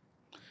 What?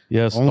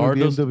 Yeah, Only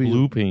Stardust BMW.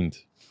 blue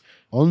paint.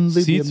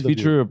 Only Seats BMW.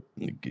 feature.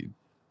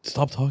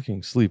 Stop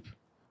talking. Sleep.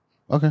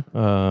 Okay.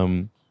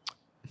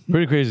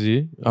 Pretty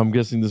crazy. I'm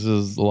guessing this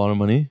is a lot of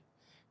money,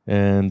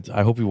 and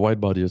I hope you wide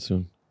body it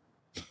soon.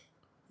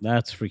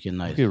 That's freaking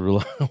nice. Okay,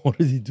 relax. What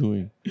is he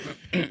doing?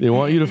 They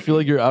want you to feel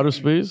like you're out of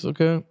space.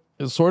 Okay,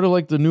 it's sort of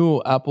like the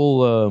new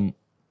Apple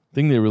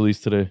thing they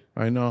released today.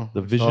 I know.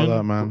 The I saw Vision,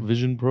 that, man.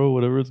 Vision Pro,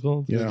 whatever it's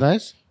called. Yeah. It's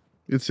nice.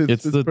 It's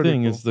the pretty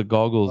thing. cool. It's the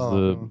goggles.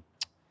 Oh.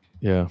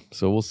 Yeah.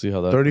 So we'll see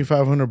how that.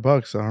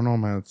 $3,500. I don't know,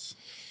 man.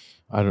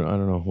 I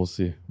don't know. We'll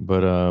see.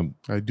 But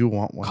I do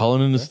want one.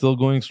 Cullinan is still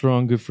going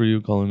strong. Good for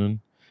you, Cullinan.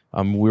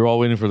 We're all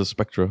waiting for the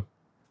Spectra,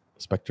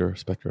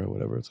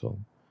 whatever it's called.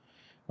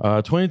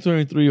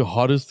 2023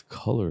 hottest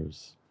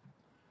colors.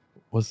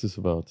 What's this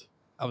about?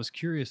 I was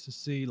curious to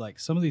see, like,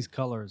 some of these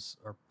colors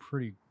are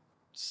pretty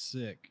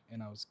sick,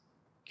 and I was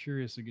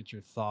curious to get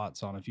your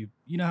thoughts on if you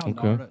know how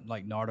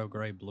Okay. Nardo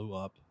Gray blew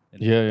up.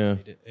 And Yeah.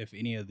 If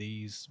any of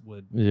these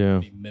would Yeah.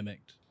 be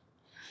mimicked.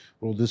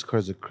 Well, this car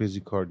is a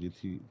crazy car,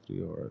 GT3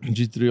 RS.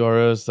 G3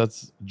 RS.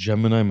 That's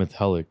Gemini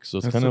metallic. So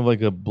it's That's kind of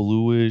like a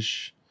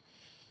bluish,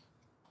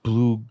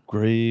 blue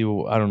gray.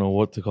 I don't know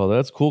what to call that.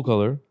 That's a cool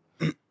color.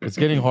 It's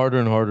getting harder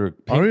and harder. Are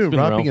Paint's we been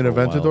wrapping an around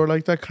for a Aventador while.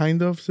 like that?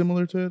 Kind of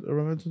similar to it. A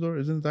Aventador,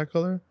 isn't it that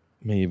color?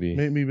 Maybe.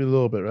 Maybe a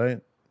little bit, right?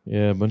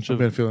 Yeah, a bunch I've of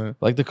been feeling it.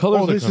 like the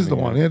colors. Oh, are this is the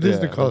coming one. out. Yeah, this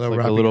is the color that's that like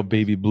a wrapping little it.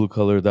 baby blue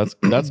color. That's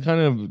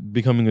kind of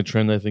becoming a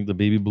trend. I think the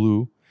baby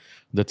blue,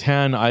 the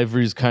tan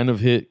ivories kind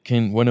of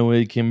went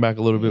away, came back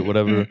a little bit.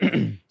 Whatever.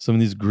 Some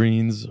of these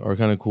greens are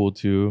kind of cool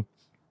too.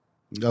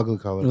 Ugly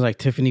It color. was like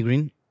Tiffany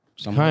green.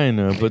 Somewhere. Kind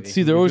of, but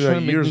see, they're We always did that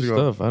trying to make years new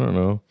ago. stuff. I don't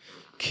know.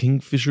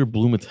 Kingfisher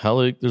blue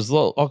metallic. There's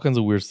all kinds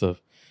of weird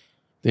stuff.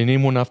 They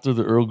name one after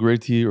the Earl Grey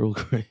tea. Earl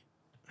Grey.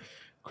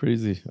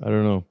 Crazy. I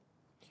don't know.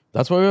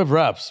 That's why we have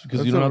wraps, because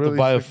you That's don't a have to really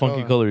buy a sick funky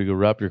color. color. You can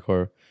wrap your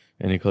car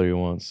any color you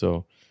want.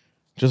 So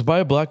just buy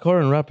a black car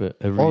and wrap it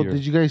every Oh, year.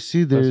 did you guys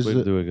see? Best There's way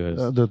to do it,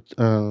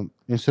 guys.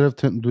 instead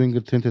of doing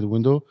a tinted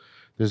window,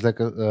 there's like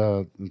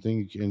a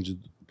thing you can just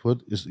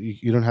put.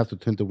 You don't have to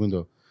tint the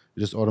window. It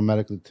just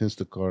automatically tints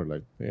the car.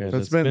 Like, Yeah,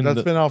 That's been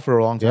out for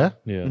a long yeah, time.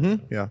 yeah.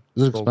 Yeah.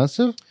 is it Cool.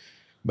 expensive?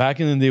 Back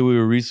in the day, we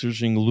were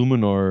researching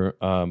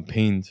Luminar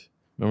paint.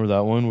 Remember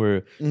that one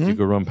where you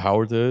could run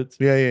power to it?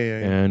 Yeah,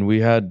 yeah. And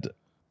we had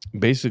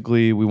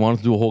basically we wanted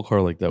to do a whole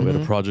car like that. We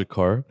had a project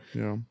car,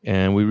 Yeah.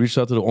 and we reached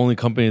out to the only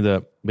company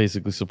that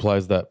basically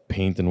supplies that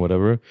paint and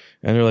whatever.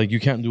 And they're like, you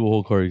can't do a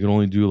whole car. You can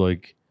only do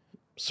like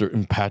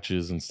certain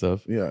patches and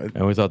stuff. Yeah.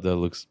 And we thought that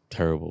looks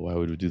terrible. Why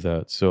would we do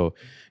that? So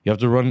you have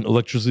to run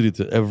electricity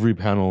to every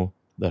panel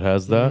that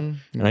has that.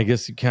 And I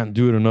guess you can't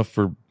do it enough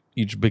for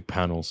each big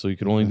panel. So you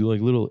can only do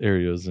like little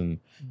areas. And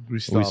we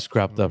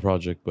scrapped that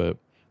project. But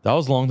that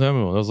was a long time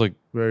ago. That was like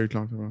Very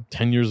long time ago.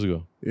 10 years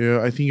ago.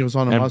 Yeah, I think it was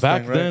on a And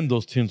Mustang, back right? then,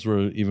 those tints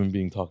were even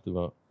being talked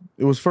about.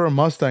 It was for a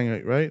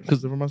Mustang, right?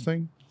 Was it for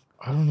Mustang?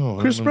 I don't know.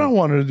 Chris Brown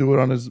wanted to do it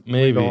on his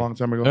Maybe. rig a long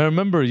time ago. I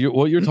remember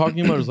what you're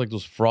talking about is like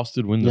those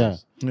frosted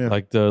windows. Yeah.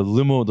 Like the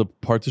limo, the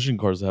partition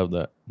cars have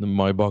that. The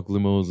Maybach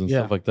limos and Yeah.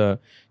 stuff like that.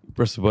 You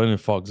press the button, it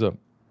fogs up.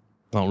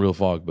 Not real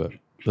fog, but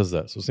does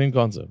that. So same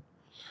concept.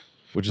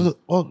 Which is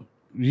Oh,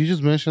 you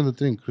just mentioned the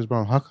thing, Chris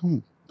Brown. How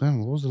come? Damn,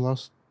 what was the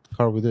last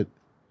car we did?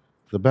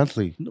 The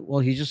Bentley. Well,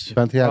 he just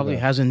Santiago. probably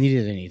hasn't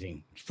needed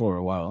anything for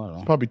a while. I don't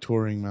know. Probably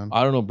touring, man.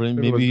 I don't know, but was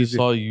maybe he busy.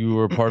 saw you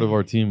were part of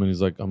our team and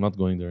he's like, I'm not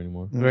going there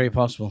anymore. Very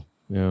possible.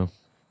 Yeah.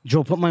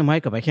 Joe, put my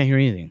mic up. I can't hear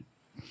anything.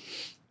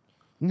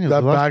 Yeah,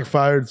 That the last-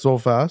 backfired so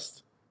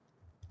fast.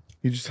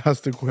 He just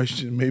asked the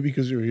question. Maybe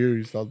because you're here,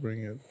 you stopped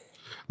bringing it.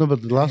 No,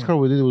 but the last car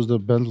we did was the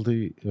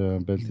Bentley.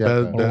 Bentley.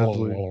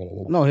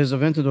 Bentley. No, his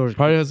Aventador.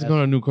 Probably hasn't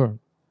got a new car.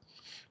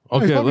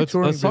 he's Okay, probably let's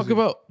touring talk busy.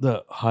 about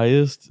the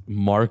highest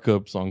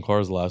markups on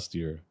cars last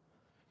year.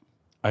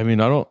 I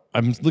mean, I'm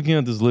looking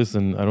at this list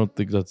and I don't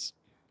think that's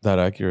that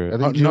accurate. I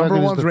think Number G-Wagon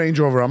is one's the- Range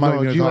Rover. I'm not No,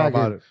 even going to talk G-Wagon.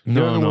 about it.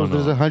 No, no,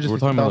 There's no. a We're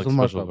talking about like 150,000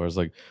 special markup. cars,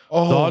 like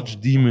Oh. Dodge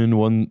Demon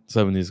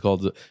 170 is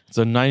called. It's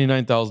a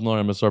 $99,000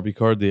 MSRP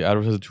car. They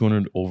advertise a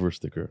 200 over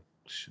sticker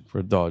for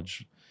a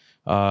Dodge.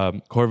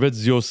 Corvette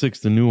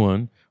Z06, the new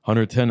one,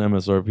 110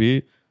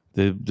 MSRP.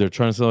 They're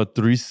trying to sell at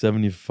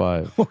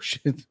 375. Oh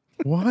shit!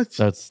 What?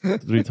 That's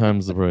 3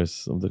 times the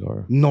price of the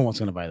car. No one's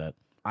gonna buy that.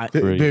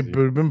 They've crazy.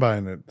 been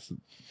buying it.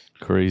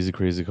 Crazy,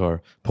 crazy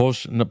car.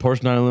 Porsche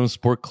 911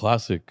 Sport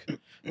Classic,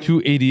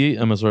 288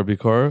 MSRP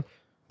car.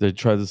 They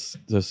try to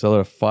sell it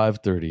at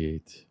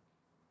 538.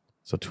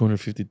 So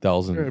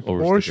 250,000 Okay,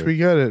 over Porsche, sticker. we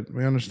get it.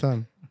 We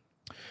understand.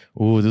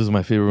 Ooh, this is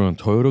my favorite one.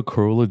 Toyota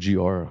Corolla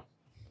GR.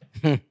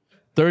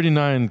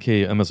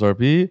 39K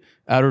MSRP,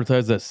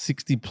 advertised at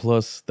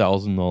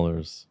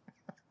 $60,000+.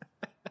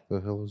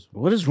 The hell is?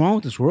 What is wrong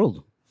with this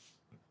world?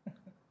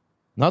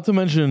 Not to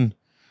mention,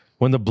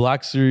 when the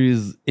Black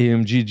Series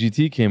AMG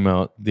GT came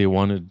out, they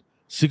wanted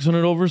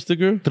 600 over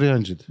sticker.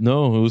 300.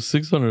 No, it was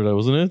 600,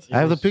 wasn't it? I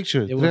have the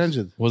picture. it was-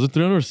 300. Was it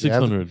 300 or Yeah,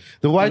 600?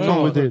 The white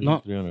No, one we did. no.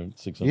 300,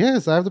 600.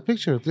 Yes, I have the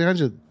picture.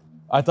 300.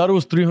 I thought it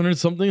was 300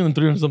 something and then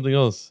 300 something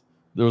else.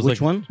 There was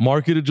Which like one?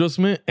 market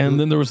adjustment and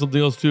then there was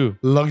something else too.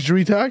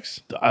 Luxury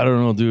tax? I don't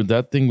know, dude.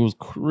 That thing was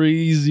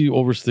crazy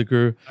over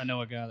sticker. I know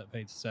a guy that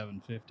paid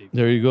 $750.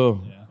 There you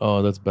go. Yeah.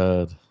 Oh, that's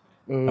bad.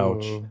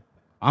 Ouch.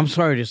 I'm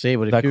sorry to say,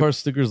 but if That you car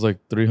sticker is like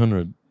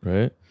 300,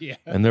 right? Yeah,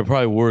 And they're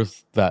probably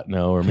worth that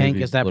now, or Hank,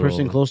 maybe is that a little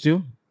person over. close to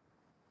you?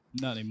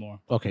 not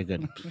anymore. Okay,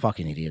 good.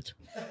 Fucking idiot.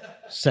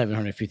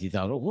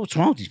 750,000. What's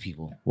wrong with these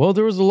people? Well,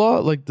 there was a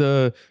lot like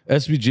the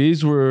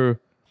SVJs were,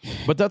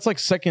 but that's like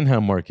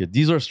secondhand market.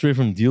 These are straight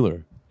from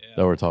dealer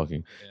that we're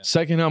talking.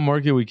 Secondhand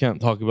market we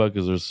can't talk about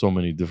because there's so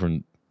many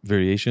different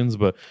variations.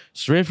 But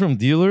straight from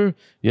dealer,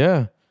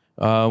 yeah.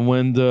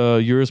 When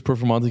the Urus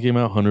Performante came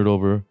out, 100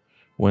 over.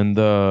 When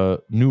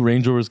the new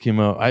Range Rovers came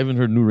out, I haven't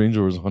heard new Range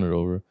Rovers 100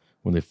 over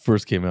when they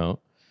first came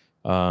out.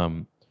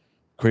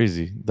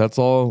 Crazy. That's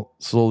all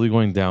slowly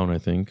going down, I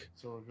think.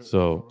 So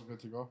we're good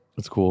to go.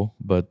 it's cool.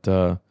 But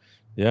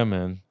yeah,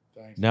 man.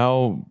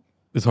 Now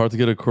it's hard to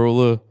get a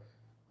Corolla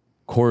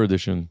Core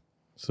Edition.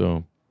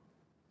 So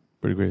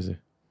pretty crazy.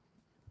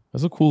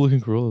 That's a cool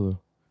looking Corolla though.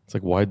 It's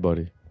like wide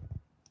body.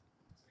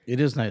 It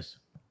is nice.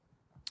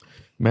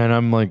 Man,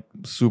 I'm like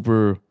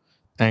super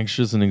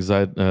anxious and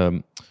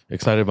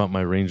excited about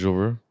my Range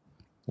Rover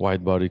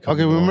wide body.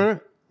 Okay,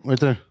 remember? Right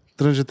there.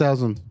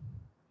 300,000.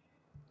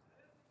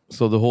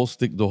 So the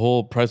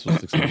whole price was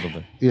 600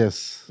 something.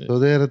 Yes. So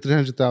they had a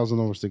 300,000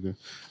 over sticker.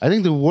 I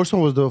think the worst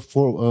one was the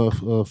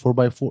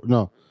 4x4.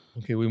 No,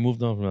 Okay, we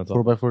moved on from that.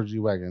 4x4 G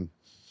wagon.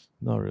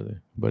 Not really,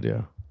 but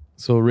yeah.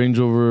 So Range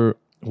Rover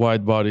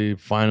wide body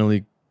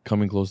finally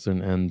coming close to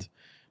an end.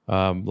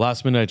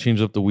 Last minute I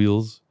changed up the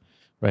wheels.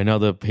 Right now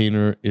the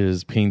painter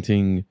is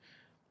painting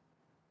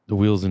the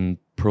wheels in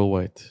pearl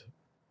white,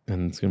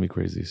 and it's gonna be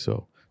crazy.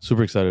 So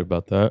super excited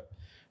about that.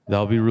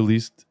 That'll be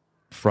released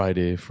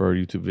Friday for our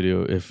YouTube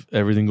video if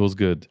everything goes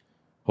good,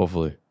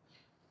 hopefully.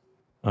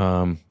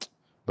 But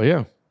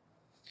yeah,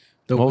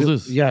 what was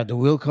this? Yeah, the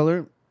wheel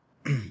color,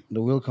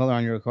 the wheel color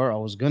on your car. I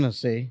was gonna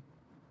say,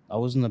 I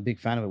wasn't a big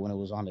fan of it when it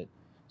was on it.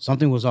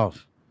 Something was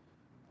off.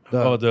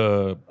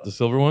 The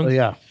silver one.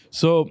 Yeah.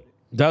 So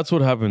that's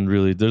what happened,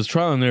 really. There's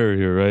trial and error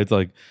here, right?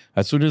 Like,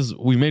 as soon as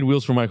we made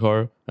wheels for my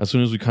car, as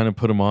soon as we kind of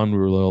put them on, we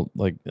were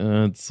like,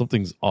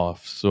 something's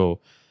off. So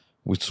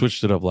we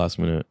switched it up last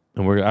minute.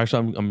 And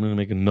I'm going to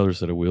make another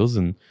set of wheels.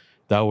 And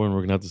that one, we're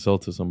going to have to sell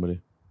to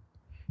somebody.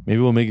 Maybe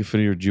we'll make it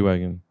fit your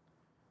G-Wagon.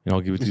 And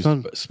I'll give it to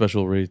you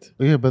special rate.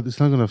 Yeah, but it's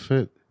not going to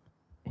fit.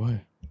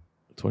 Why?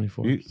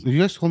 24. You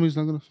guys told me it's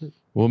not going to fit.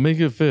 We'll make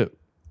it fit.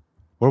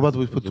 What about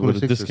we put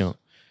 26 with a discount?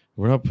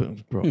 We're not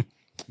putting, bro.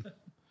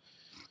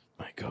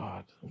 My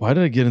God. Why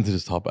did I get into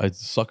this topic? I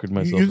suckered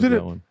myself into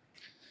that one.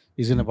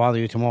 He's gonna bother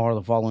you tomorrow,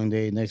 the following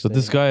day, next So day.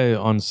 this guy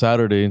on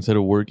Saturday, instead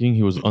of working,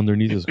 he was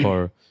underneath his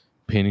car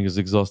painting his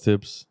exhaust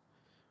tips.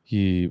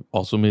 He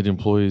also made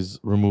employees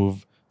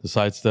remove the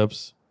side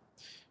steps.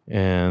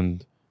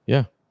 And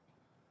yeah.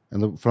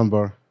 And the front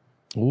bar.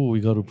 Oh, we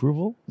got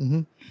approval?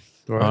 Mm-hmm.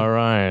 Go ahead. All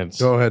right.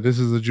 Go ahead. This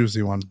is the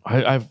juicy one.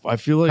 I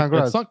feel like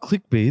Congrats. it's not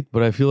clickbait,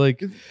 but I feel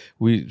like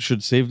we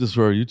should save this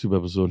for our YouTube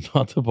episode,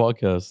 not the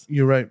podcast.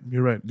 You're right.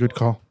 You're right. Good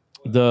call.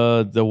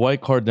 The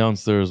white car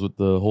downstairs with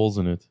the holes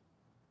in it.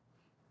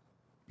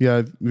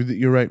 Yeah,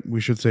 you're right.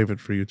 We should save it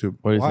for YouTube.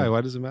 What do you Why? think?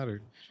 Why does it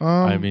matter?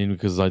 I mean,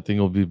 because I think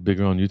it'll be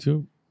bigger on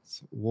YouTube.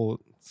 Well,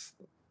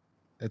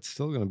 it's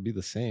still gonna be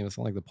the same. It's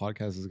not like the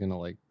podcast is gonna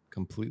like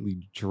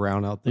completely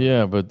drown out the.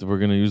 Yeah, but we're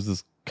gonna use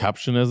this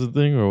caption as a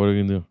thing, or what are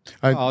we gonna do?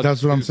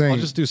 That's what I'm saying. I'll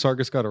just do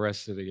Sarkis got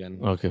arrested again.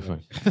 Okay,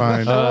 fine.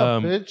 Fine.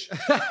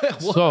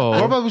 Bitch. So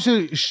What about we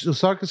should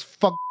Sarkis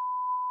fuck?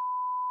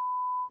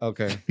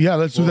 Okay. Yeah,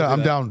 let's do We'll that.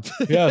 do I'm that.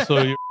 down. yeah,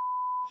 so you,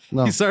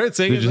 No. He started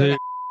saying did you it.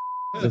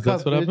 say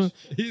that's what happened?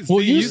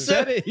 Well, you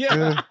said it. Yeah.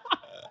 Yeah.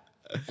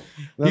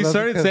 No, He that's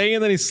started because- saying it,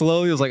 then he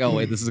slowly was like, "Oh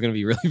wait, this is gonna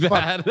be really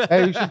bad."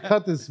 Hey, you should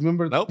cut this.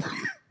 Remember? Nope.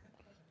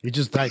 You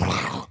just typed.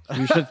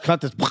 You should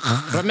cut this.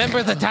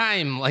 Remember the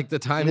time? Like the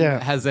time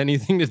Yeah. has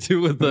anything to do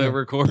with the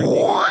recording.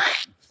 Oh,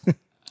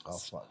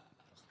 fuck.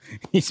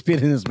 He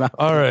spit in his mouth.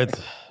 All right,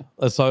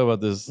 let's talk about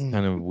this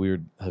kind of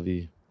weird,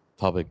 heavy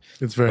topic.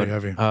 It's very But,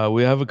 heavy.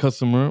 we have a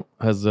customer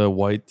has a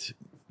white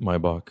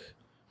Maybach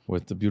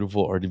with the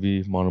beautiful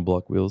RDB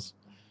monoblock wheels.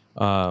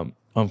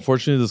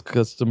 Unfortunately, this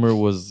customer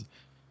was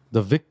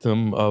the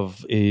victim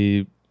of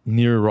a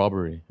near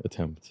robbery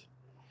attempt.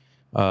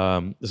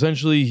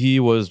 Essentially, he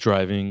was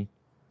driving.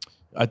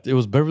 It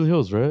was Beverly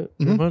Hills, right?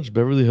 Pretty much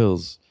Beverly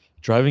Hills,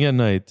 driving at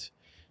night,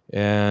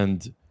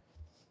 and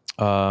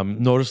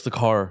noticed the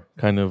car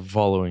kind of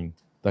following,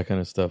 that kind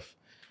of stuff.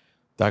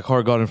 That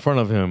car got in front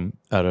of him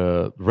at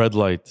a red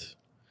light.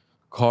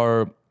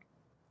 Car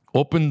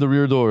opened the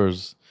rear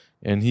doors,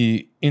 and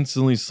he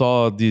instantly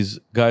saw these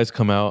guys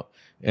come out.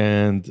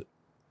 And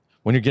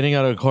when you're getting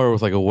out of a car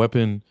with like a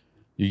weapon,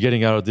 you're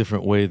getting out a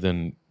different way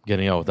than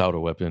getting out without a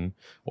weapon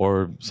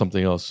or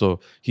something else. So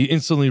he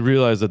instantly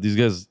realized that these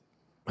guys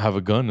have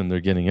a gun and they're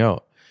getting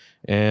out,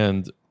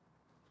 and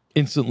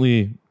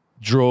instantly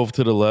drove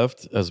to the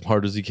left as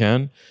hard as he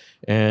can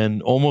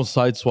and almost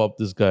sideswiped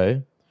this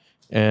guy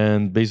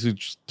and basically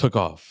just took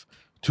off.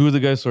 Two of the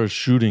guys started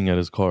shooting at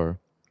his car,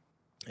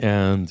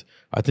 and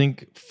I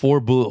think 4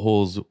 bullet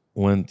holes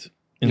went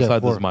inside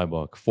this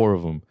Maybach. 4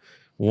 of them.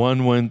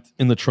 One went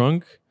in the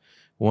trunk,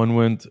 one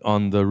went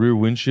on the rear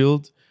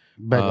windshield,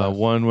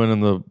 one went on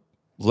the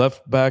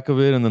left back of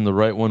it, and then the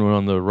right one went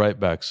on the right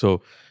back.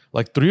 So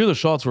like 3 of the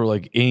shots were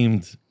like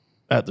aimed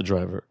at the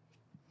driver.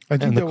 I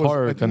think and the there was,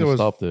 car I think kinda there was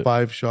stopped it.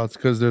 5 shots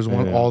because there's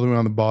one Yeah. all the way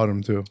on the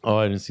bottom too. Oh,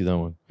 I didn't see that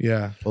one.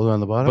 Yeah. All the way on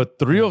the bottom. But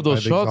 3 of those by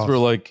the shots exhaust. were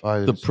like I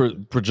the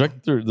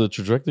didn't the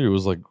trajectory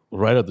was like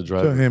right at the To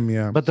driver. him,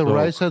 yeah. but the so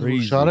right side who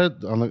crazy. shot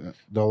it on the,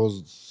 that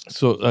was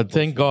So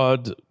thank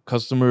God,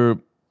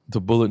 the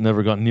bullet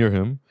never got near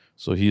him,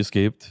 so he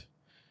escaped.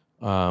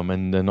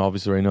 And then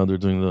obviously right now they're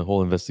doing the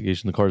whole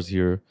investigation. The car's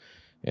here,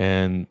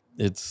 and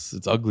it's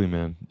ugly,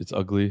 man. It's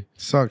ugly,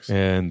 Sucks.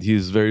 and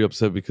he's very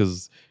upset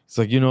because it's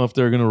like, if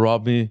they're gonna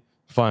rob me,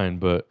 fine,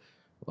 but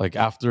like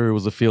after it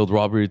was a failed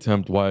robbery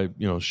attempt, why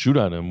shoot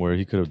at him where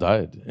he could have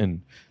died,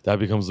 and that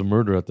becomes a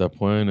murder at that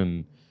point,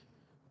 and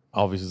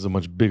obviously it's a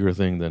much bigger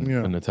thing than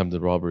Yeah. an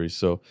attempted robbery.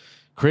 So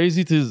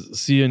crazy to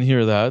see and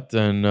hear that,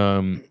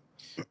 and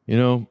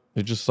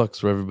it just sucks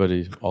for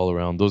everybody all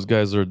around. Those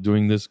guys are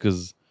doing this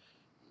because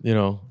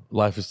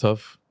life is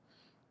tough,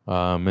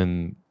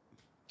 and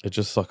it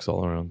just sucks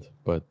all around.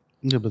 But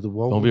Yeah, but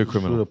Don't be a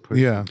criminal.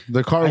 Yeah,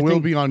 the car I will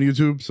think- be on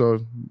YouTube, so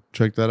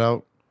check that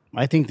out.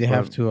 I think they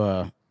have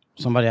to.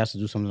 Somebody has to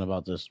do something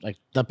about this. Like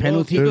the it's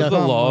penalty, because the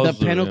laws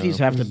the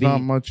penalties are- have to There's be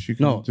not much you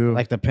can no. do.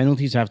 Like the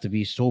penalties have to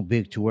be so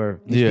big to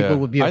where these people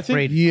would be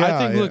afraid.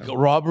 I think look,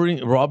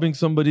 robbing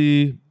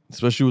somebody,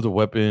 especially with a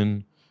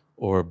weapon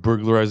or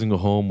burglarizing a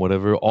home,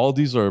 whatever, all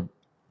these are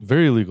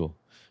very illegal.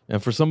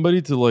 And for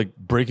somebody to like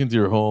break into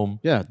your home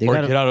Yeah, they or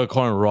gotta- get out of a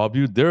car and rob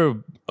you, they're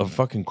a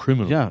fucking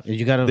criminal. Yeah,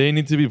 you gotta. They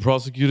need to be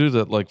prosecuted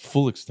at like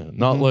full extent,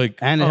 not like.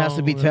 And it has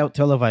to be oh,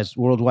 televised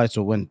worldwide.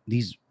 So when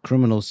these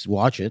criminals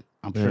watch it,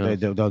 I'm sure Yeah.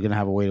 they're gonna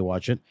have a way to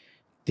watch it.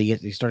 They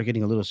start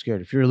getting a little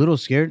scared. If you're a little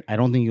scared, I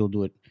don't think you'll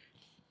do it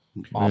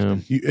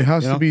often. It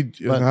has You to know? be. It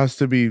But has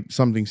to be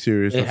something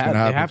serious they that's have- gonna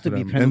they happen have to to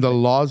be them. And the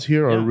penalty. laws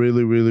here are Yeah.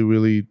 really, really,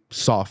 really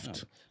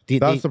soft.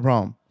 That's the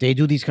problem. They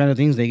do these kind of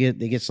things. They get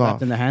slapped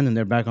Soft. in the hand and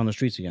they're back on the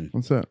streets again.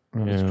 That's it.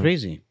 It's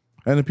crazy.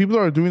 And the people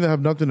that are doing that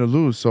have nothing to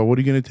lose. So what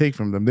are you going to take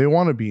from them? They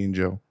want to be in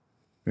jail.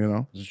 You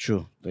know, It's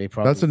true. They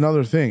probably. that's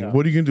another thing. Yeah.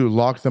 What are you going to do?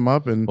 Lock them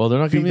up and Well, they're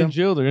not going feed to be in them?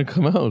 jail. They're going to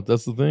come out.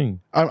 That's the thing.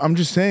 I'm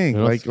just saying,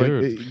 They're not like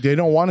scared. they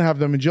don't want to have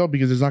them in jail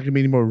because there's not going to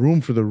be any more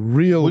room for the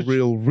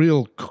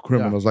real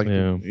criminals. Like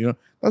Yeah. you know,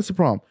 that's the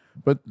problem.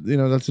 But you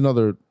know, that's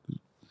another.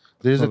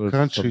 There's a Other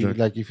country subject.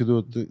 like if you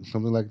do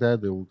something like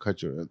that, they will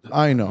cut your.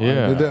 I know.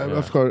 Yeah, That- yeah.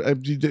 Of course,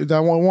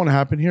 that won't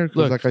happen here because,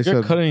 Look, like I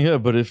you're said, cutting here,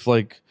 but if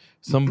like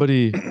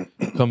somebody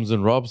comes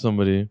and robs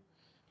somebody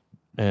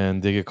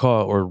and they get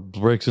caught or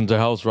breaks into a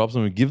house, robs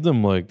somebody, give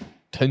them like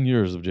 10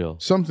 years of jail.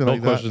 something No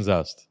like questions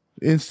asked.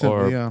 that instantly.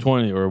 Or Yeah,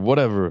 20 or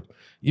whatever.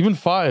 Even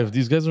 5.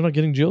 These guys are not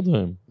getting jail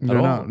time at they're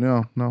all.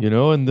 not. No. You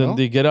know, and then No?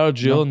 they get out of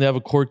jail No. and they have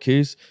a court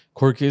case.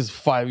 Court case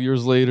 5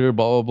 years later,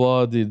 blah, blah,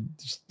 blah. They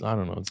just, I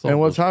don't know. It's all And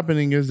what's bullshit.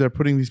 happening is they're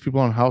putting these people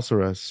on house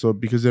arrest. So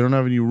because they don't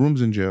have any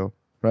rooms in jail,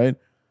 right?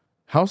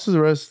 House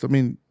arrest. I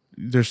mean,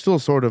 they're still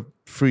sort of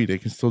free. They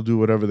can still do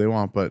whatever they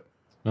want. But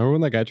Remember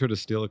when that guy tried to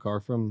steal a car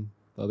from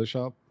the other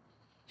shop?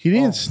 he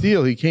didn't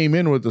steal. He came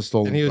in with the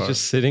stolen And he was car.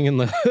 just sitting in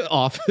the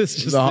office,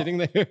 just No. sitting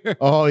there.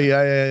 Oh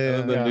yeah.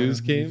 And the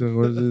news came. He said,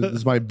 "What is this?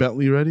 Is my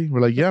Bentley ready?" We're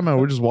like, "Yeah, man.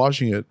 We're just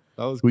washing it."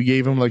 That was We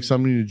gave him like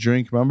something to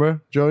drink.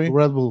 Remember, Joey?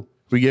 Red Bull.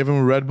 We gave him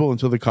a Red Bull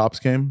until the cops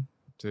came.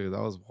 dude,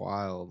 that was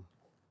wild.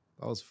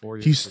 That was 4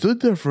 years. He stood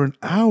there for an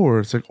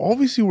hour. It's like,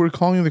 obviously, we're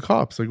calling the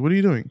cops. Like, what are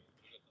you doing?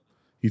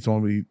 He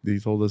told me. He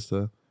told us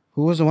to.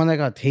 Who was the one that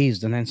got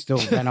tased and then still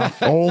ran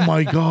off? Oh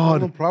my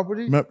Stolen god!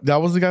 property? That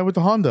was the guy with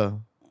the Honda.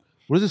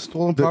 What is it?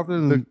 Stolen The,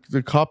 property?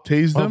 the cop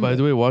tased Oh, him. by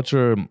the way, watch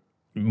our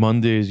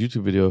Monday's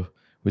YouTube video.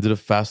 We did a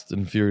Fast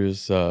and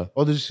Furious Oh,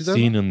 did you see that?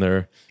 scene in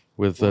there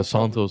with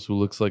Santos, who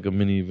looks like a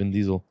mini Vin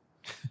Diesel.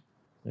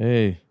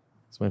 Hey,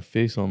 it's my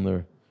face on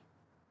there.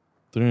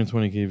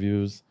 320K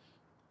views.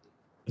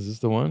 Is this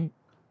the one?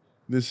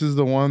 This is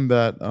the one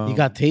that He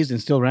got tased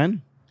and still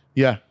ran.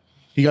 yeah.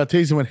 He got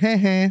tased and went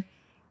heh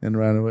and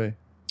ran away.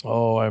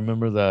 Oh, I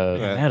remember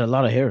that. I had a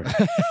lot of hair.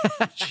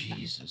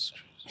 Jesus.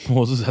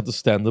 Moses had to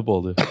stand up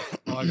all day.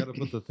 Oh, I gotta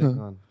put the thing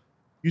on.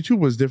 YouTube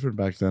was different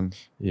back then.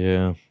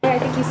 Yeah. I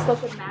think he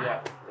spoke with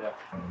Matt.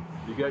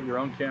 You got your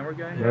own camera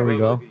guy? There we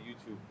go.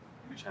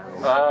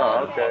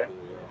 Oh, okay.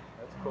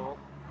 That's cool.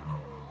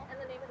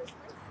 And the name of this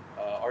place?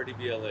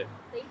 RDB LA.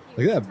 Thank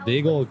you. Look at Tell that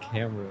big us. old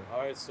camera. All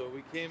right, so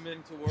we came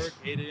into work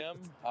 8 a.m.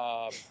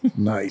 A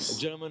Nice.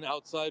 gentleman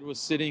outside was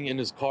sitting in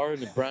his car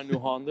in a brand new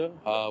Honda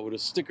with a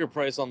sticker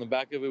price on the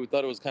back of it. We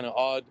thought it was kind of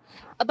odd.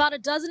 About a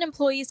dozen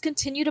employees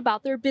continued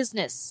about their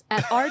business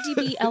at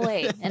RDB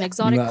LA, an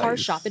exotic car Nice.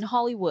 shop in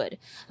Hollywood.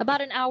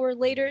 About an hour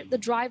later, the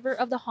driver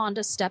of the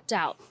Honda stepped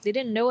out. They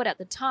didn't know it at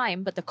the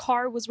time, but the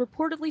car was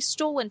reportedly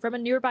stolen from a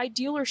nearby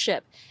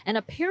dealership, and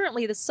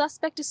apparently the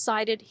suspect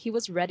decided he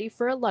was ready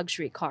for a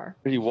luxury car.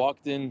 He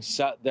walked in,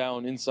 sat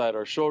down inside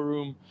our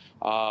showroom,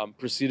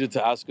 proceeded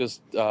to ask us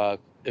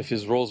if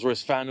his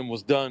Rolls-Royce Phantom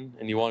was done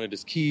and he wanted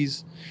his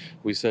keys.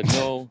 We said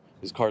no.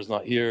 His car's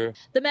not here.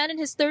 The man in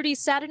his 30s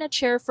sat in a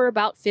chair for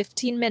about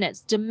 15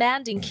 minutes,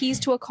 demanding keys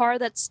to a car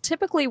that's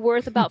typically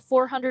worth about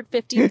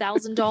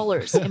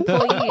 $450,000.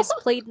 Employees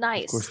played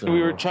nice. We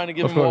were trying to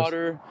give Of him course.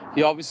 water.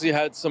 He obviously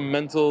had some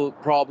mental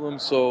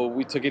problems, so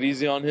we took it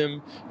easy on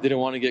him. Didn't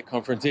want to get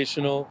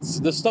confrontational.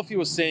 The stuff he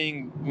was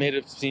saying made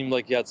it seem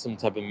like he had some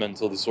type of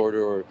mental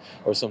disorder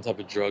or some type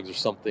of drugs or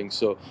something.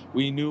 So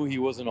we knew he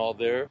wasn't all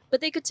there.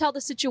 But they could tell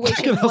the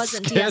situation How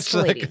wasn't sketch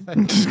that de-escalating.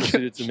 guy-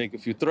 Proceeded to make a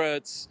few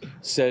threats,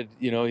 said,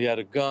 he had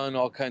a gun,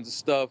 all kinds of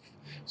stuff.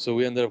 So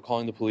we ended up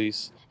calling the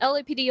police.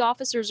 LAPD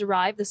officers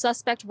arrived. The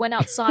suspect went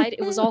outside.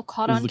 It was all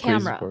caught This is on the crazy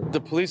camera. part. The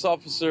police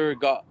officer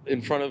got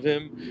in front of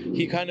him.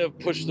 He kind of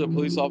pushed the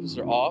police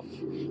officer off,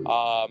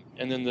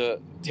 and then the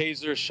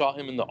taser shot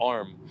him in the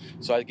arm.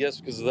 So I guess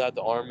because of that,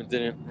 the arm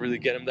didn't really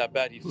get him that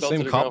bad. He The fell same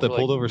to the cop ground that for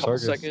pulled like over a couple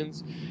Sarkis.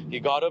 seconds. He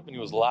got up and he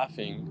was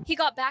laughing. He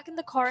got back in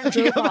the car and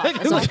drove off back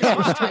as in the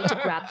officers tried to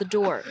grab the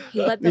door.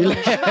 He led them on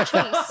a short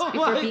chase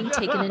before being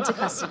taken into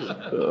custody.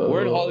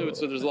 We're in Hollywood,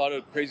 so there's a lot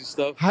of crazy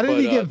stuff. How did but,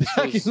 he get this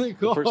back was in the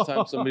car? first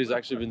time somebody's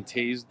actually been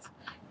tased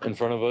in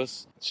front of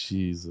us.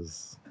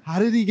 Jesus. How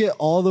did he get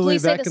all the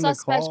Police way say back the in the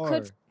suspect car?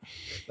 could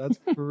That's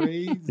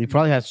crazy. He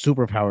probably had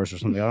superpowers or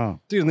something. I don't know.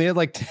 Dude, and they had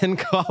like 10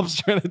 cops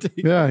trying to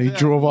take Yeah, he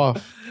drove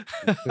off.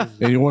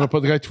 And you want to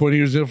put the guy 20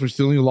 years in for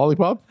stealing a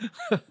lollipop?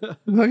 Not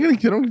gonna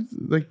get him.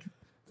 Like,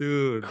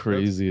 Dude.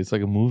 Crazy. It's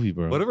like a movie,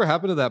 bro. Whatever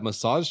happened to that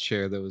massage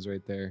chair that was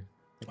right there?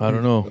 I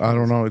don't know. I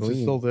don't know. Is it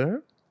Clean. still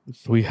there?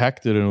 We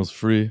hacked it and it was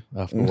free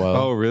after a while.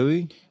 Oh,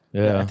 really?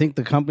 Yeah. I think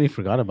the company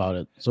forgot about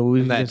it. So we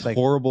And that just like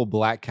horrible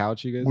black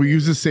couch you guys We had?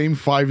 use the same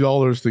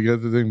 $5 to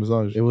get the thing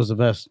massaged. it was the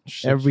best.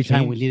 Shit's Every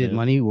time we changed, needed man.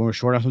 money, when we were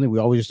short on something, we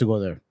always used to go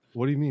there.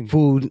 What do you mean?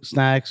 Food,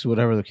 snacks,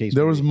 whatever the case.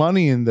 There may was be.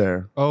 money in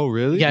there. Oh,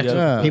 really? Yeah,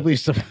 Yeah. so people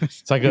used to.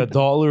 It's like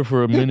 $1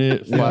 for a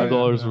minute,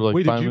 $5 for like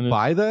Wait, 5 did you minutes.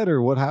 buy that or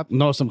what happened?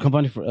 No, some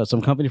company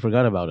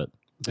forgot about it.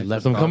 They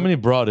left Some it. company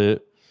brought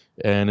it,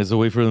 and it's a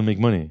way for them to make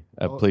money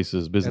at Oh,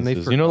 places, they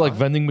businesses. You know, like forgot?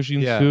 vending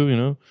machines Yeah. too. You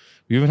know,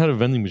 we even had a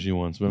vending machine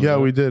once. Remember Yeah,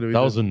 that? we did.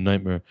 That was a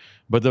nightmare.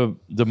 But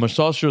the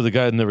massage chair, the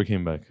guy never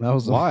came back. That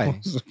was Why?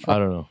 I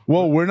don't know.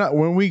 Well, we're not.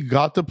 When we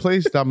got the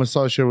place, that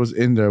massage chair was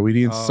in there. We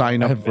didn't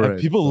sign up And, for and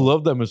it. people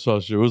loved that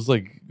massage chair.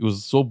 It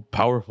was so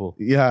powerful.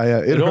 Yeah, yeah.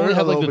 It only hurt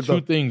had a like little the bit, two though.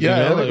 things.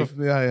 Yeah, you know? yeah, like,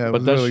 yeah. It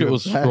but that really shit good.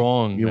 was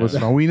strong. It was man.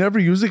 strong. We never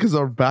used it because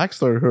our back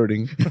started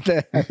hurting.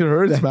 It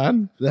hurts,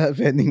 man. that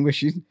vending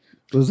machine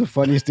was the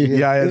funniest thing.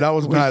 Yeah, that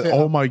was We bad. said-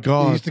 Oh my we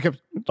god. used to keep,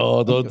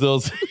 Oh, don't.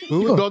 Don't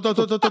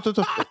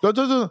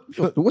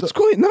what's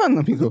going on,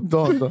 amigo?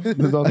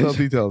 tell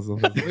details.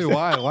 Wait,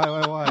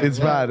 why? It's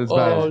bad. It's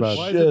bad. Oh, It's bad.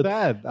 Why is shit. it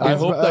bad? I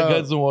hope that guy uh,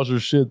 doesn't wash her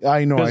shit.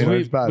 I know.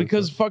 It's bad.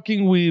 Because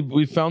fucking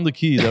we found the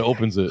key that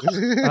opens it.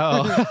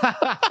 Oh.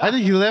 I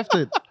think he left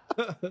it.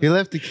 He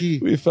left the key.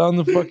 We found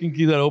the fucking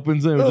key that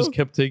opens it. And we just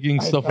kept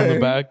taking stuff from the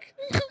back,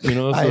 you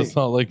know, so it's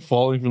not like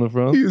falling from the he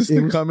front. used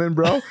to come in,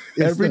 bro.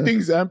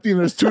 Everything's empty and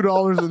there's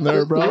 $2 in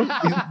there, bro.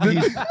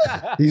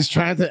 He's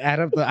trying to add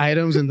up the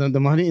items and the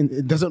money, and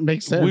it doesn't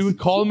make sense. We would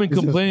call him and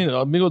complain,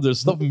 amigo, there's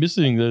stuff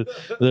missing.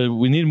 That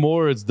we need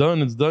more. It's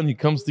done. He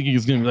comes thinking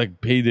it's gonna be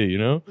like payday, you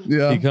know?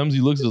 Yeah. He comes, he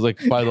looks, there's like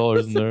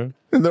 $5 in there.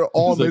 And they're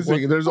all He's like,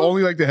 missing. what There's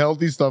only like the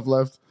healthy stuff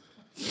left.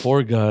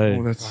 Poor guy.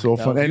 Oh, that's so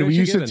fun. You And we should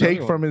used to get take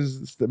another from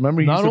his.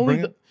 Remember, he Not used to only,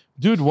 bring it?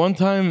 dude, one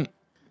time,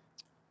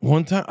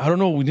 I don't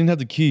know, we didn't have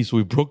the key, so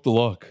we broke the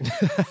lock.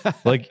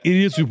 Like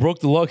idiots, we broke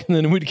the lock, and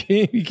then he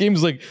came,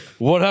 he's like,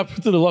 what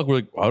happened to the lock? We're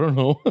like, I don't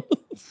know.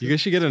 You guys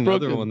should get another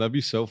broken. one. That'd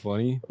be so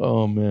funny.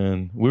 Oh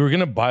man, we were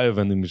gonna buy a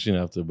vending machine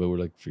after, but we're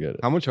like, forget it.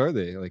 How much are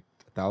they? Like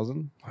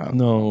 1,000?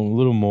 No, a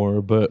little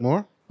more, but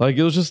More? like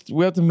it was just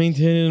we have to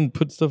maintain it and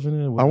put stuff in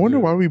it. I wonder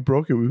why we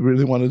broke it. We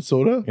really wanted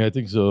soda. Yeah, I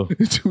think so.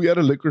 We had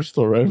a liquor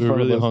store right in We were front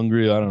really of us.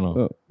 hungry. I don't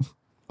know.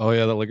 Oh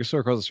yeah, the liquor store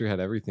across the street had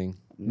everything.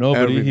 No,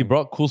 but he Everything.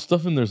 brought cool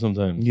stuff in there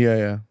sometimes. Yeah,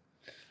 yeah.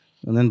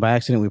 And then by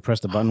accident, we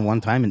pressed the button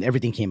one time, and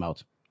everything came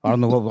out. I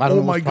don't know what. I don't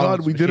Oh know my what god,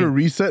 problems we did a became.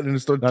 reset and it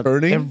started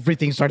turning,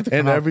 Everything started to come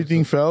and out.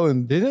 everything fell.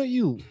 And Didn't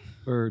you,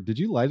 or did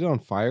you light it on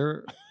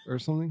fire or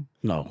something?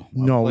 No,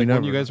 no, we Like never.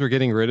 when you guys were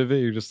getting rid of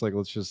it, you're just like,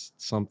 let's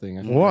just something.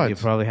 I forgot. What? you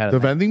probably had The it.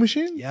 vending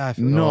machine? Yeah, I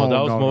feel No, that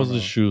was no, Moses' no.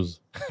 shoes.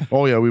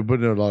 Oh yeah, we put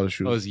in a lot of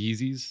shoes. Oh, it was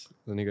Yeezys.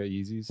 Then you got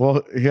Yeezys.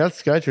 Well, he had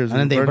Skechers, and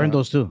then they burned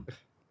those too.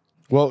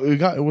 Well,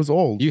 it was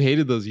old. You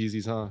hated those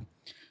Yeezys, huh?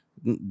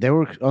 They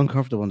were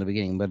uncomfortable in the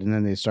beginning, but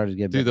then they started to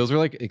get Dude, better. those were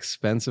like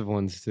expensive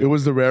ones too. It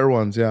was the rare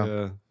ones, yeah.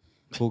 Yeah.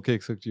 Cool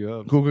Cakes hooked you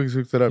up. Cool Cooks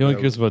hooked it up. He only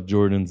yeah. cares about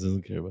Jordans,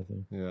 doesn't care about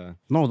them. Yeah.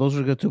 No, those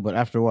were good too, but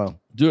after a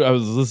while. Dude, I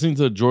was listening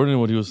to Jordan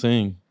what he was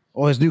saying.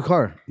 Oh, his new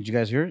car. Did you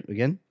guys hear it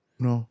again?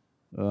 No.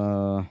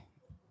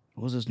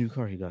 What was this new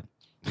car he got?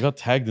 He got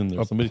tagged in there.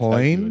 A Somebody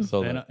plane? tagged you. I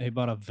saw that. He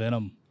bought a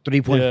Venom.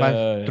 3.5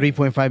 Yeah.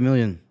 3.5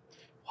 million.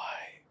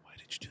 Why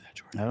did you do that,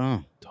 Jordan? I don't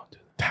know. Don't do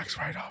that. Tax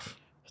write off.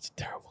 That's a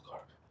terrible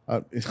car.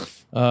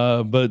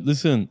 Uh, But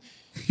listen,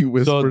 you so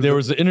whispered. there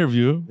was an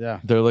interview. Yeah.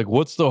 They're like,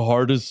 what's the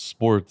hardest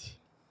sport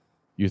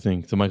you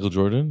think to Michael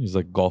Jordan? He's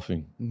like,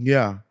 golfing.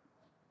 Yeah.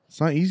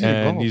 It's not easy to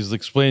And golf. he's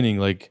explaining,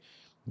 like,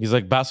 he's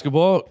like,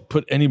 basketball,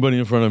 put anybody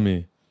in front of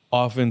me,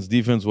 offense,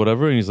 defense,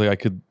 whatever. And he's like, I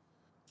could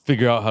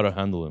figure out how to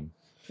handle him.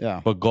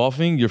 Yeah. But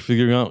golfing, you're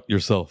figuring out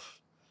yourself.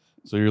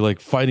 So you're like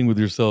fighting with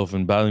yourself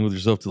and battling with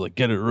yourself to like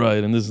get it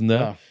right and this and that.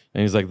 Yeah.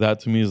 And he's like, that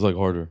to me is like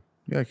harder.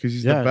 Yeah, because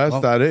he's Yeah, the best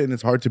golf- at it, and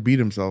it's hard to beat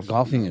himself.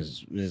 Golfing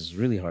is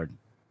really hard.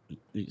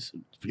 It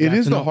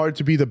is hard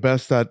to be the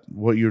best at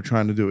what you're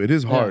trying to do. It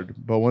is hard,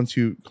 but once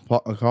you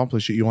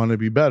accomplish it, you want to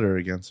be better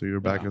again. So you're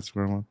back at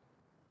square one.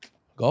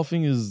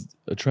 Golfing is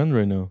a trend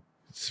right now.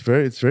 It's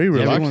very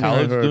relaxing. I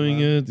Khaled's heard, doing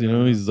man. it. You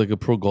know, he's like a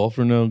pro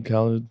golfer now,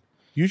 Khaled.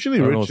 Usually, I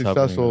don't know rich, what's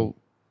happening successful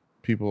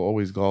people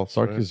always golf.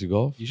 Sarkis, right? you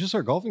golf? You should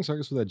start golfing,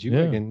 Sarkis, with that G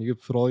Yeah. wagon. You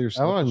could put all your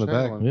stuff wanna in the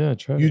try back. one. Yeah,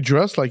 try You it.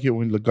 dress like it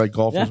when you look like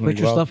golfers. Yeah, when put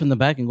you your go out. stuff in the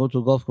back and go to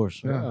a golf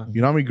course. Yeah. You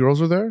know how many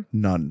girls are there?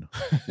 None.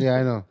 Yeah,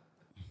 I know.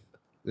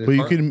 But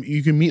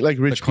you can meet like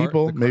rich car-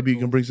 people. the car Maybe you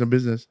can bring some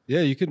business.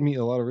 Yeah, you could meet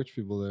a lot of rich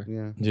people there.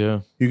 Yeah. Yeah.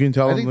 You can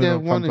tell I them think to they have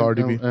come one to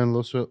RDB. in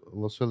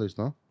Los Feliz,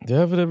 no? They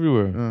have it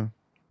everywhere.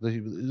 Yeah.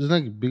 Isn't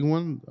like a big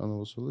one on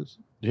Los Feliz?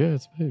 Yeah,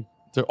 it's big.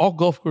 They're all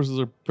golf courses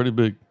are pretty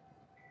big.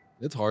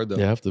 It's hard though.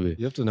 They have to be.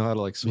 You have to know how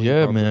to like swing.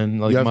 Yeah, properly. man.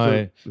 Like You have my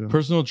to- yeah.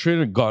 personal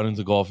trainer got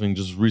into golfing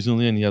just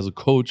recently, and he has a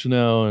coach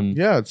now, and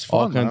Yeah, it's fun,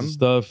 all kinds man. of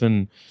stuff.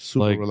 And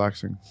Super like-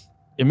 relaxing.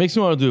 it makes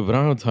me want to do it, but I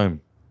don't have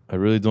time. I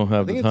really don't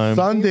have the think time.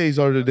 Sundays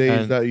are the days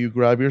And- that you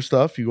grab your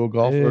stuff, you go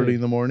golf Yeah. early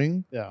in the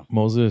morning. Yeah.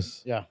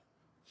 Moses, Yeah.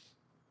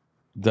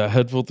 that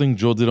headphone thing,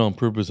 Joe did on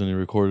purpose, and he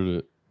recorded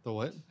it. The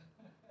what?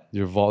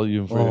 Your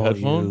volume for Oh, your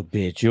headphone. you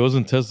bitch. He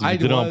wasn't testing. He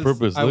did it on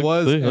purpose. I Look,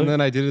 was, see, and look. then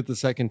I did it the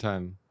second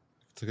time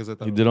because I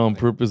thought He it did it was on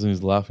funny. purpose, and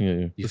he's laughing at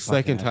you. You The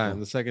second fucking time. asshole.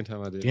 The second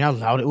time I did. You know how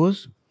loud it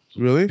was?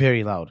 Really?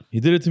 Very loud. He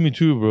did it to me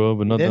too, bro,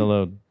 but not Did? that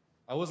loud.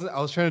 I was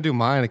trying to do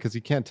mine because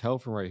you can't tell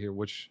from right here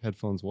which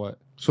headphone's what.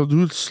 So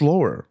do it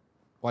slower.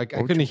 Like I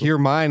Why would couldn't you- hear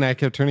mine. I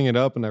kept turning it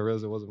up, and I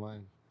realized it wasn't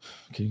mine.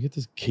 Can you get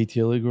this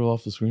KTLA girl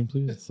off the screen,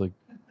 please? It's like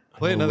I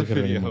Play don't another look at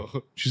her anymore.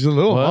 video. She's a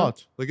little What?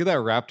 hot. Look at that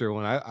Raptor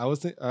one. I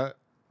was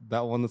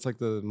that one that's like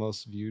the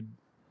most viewed.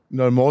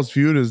 No, most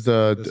viewed is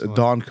the This one.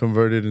 Dawn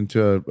converted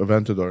into a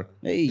Aventador.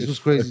 Hey, This was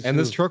crazy. And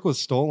this too. truck was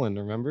stolen.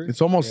 Remember?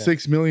 It's almost Yeah.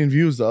 6 million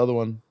views, the other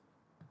one.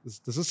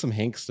 This is some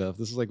Hank stuff.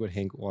 This is like what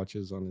Hank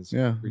watches on his.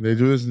 Yeah, they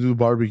do this and do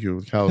barbecue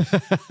with cows.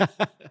 Look at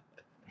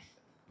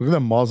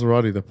that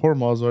Maserati. The poor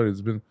Maserati.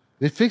 It's been.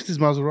 They fixed his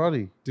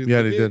Maserati. Dude,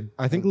 Yeah, look they at- did.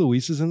 I think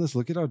Luis is in this.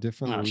 Look at how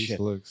different Oh, Luis shit.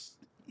 looks.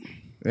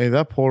 Hey,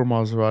 that poor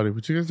Maserati.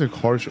 But you guys, their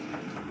car show.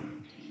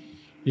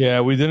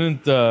 Yeah, we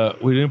didn't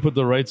put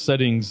the right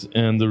settings,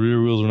 and the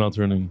rear wheels were not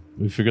turning.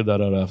 We figured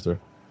that out after.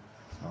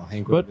 Oh,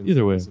 Hank But would've been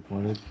either so way.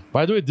 disappointed.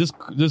 By the way,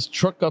 this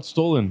truck got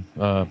stolen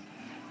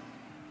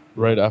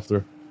right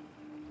after.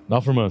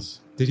 Not from us.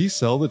 Did he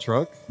sell the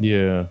truck?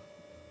 Yeah.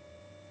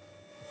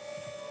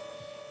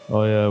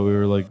 Oh yeah, we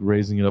were like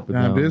raising it up and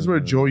Yeah, down. this is where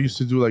and- Joe used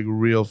to do like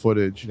real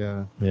footage.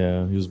 Yeah.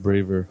 Yeah, he was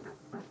braver.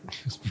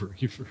 It's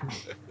braver.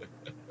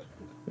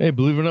 Hey,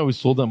 believe it or not, we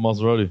sold that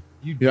Maserati.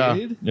 You Yeah.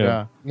 did?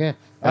 Yeah. Yeah.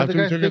 After The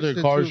we guy took it to fixed their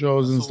it car too.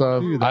 shows and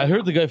stuff. I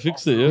heard the guy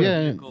fixed it. Yeah. Yeah,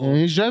 and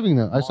he's driving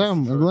now. I saw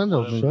him in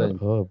Glendale.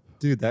 Shut up.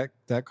 Dude,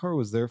 that car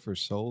was there for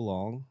so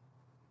long.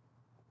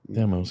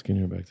 Damn, I was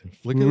skinnier back then.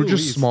 Look We at were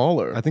just Luis.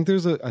 smaller. I think you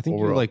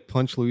Overall. like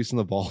punched Luis in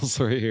the balls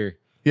right here.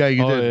 Yeah,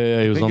 you Oh did.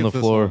 yeah, he was think on the it's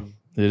this floor. one.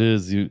 It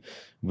is. You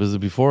was it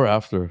before or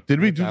after? Did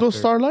we do those After.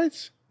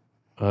 starlights?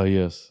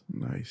 Yes.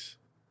 Nice.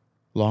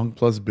 Long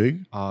plus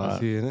big. Is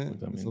he in what it?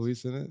 that Is means.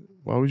 Luis in it?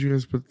 Why would you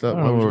guys put I that?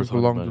 don't Why know would what you we're guys put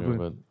talking long about plus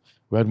here, big?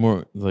 but we had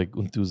more like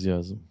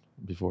enthusiasm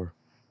before.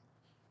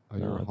 Oh,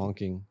 you No, were I think-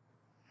 honking.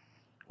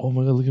 Oh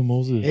my god, look at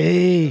Moses.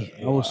 Hey,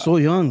 I was so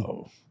young.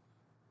 Oh.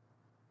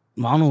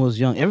 Mano was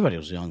young. Everybody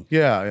was young.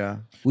 Yeah, yeah.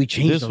 We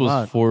changed This a was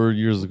lot. 4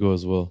 years ago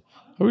as well.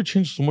 How we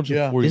changed so much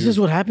Yeah. in 4 This years? is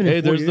what happened. Hey,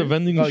 in 4 there's the years.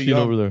 vending Oh, machine yeah.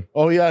 over there.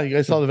 Oh yeah, you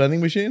guys saw the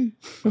vending machine?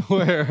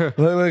 Where?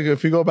 Look,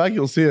 if you go back,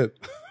 you'll see it.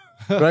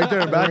 Right there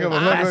in back of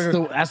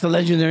him. That's the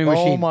legendary Oh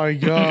machine. my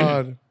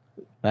god.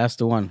 That's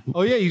the one.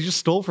 Oh yeah, you just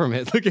stole from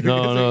it. Look at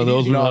No,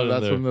 those were not No, in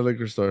that's there. from the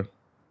liquor store.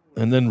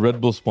 And then Red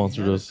Bull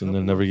sponsored us, and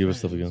then never gave us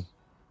stuff again.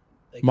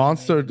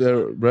 Monster,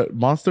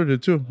 Monster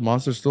did too.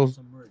 Monster still.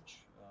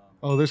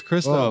 Oh, there's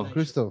Christo. Oh,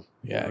 Crystal.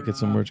 Yeah, get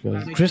some merch,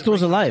 guys.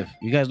 Crystal's alive.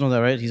 You guys know that,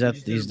 right?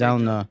 He's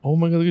down. Oh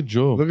my god, look at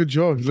Joe. Look at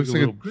Joe. He looks like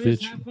little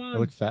bitch. I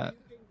look fat.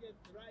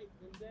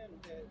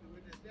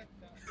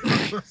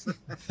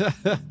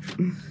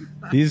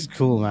 He's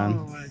cool,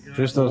 man.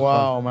 Crystal's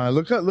Wow, man.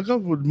 Look at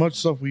what much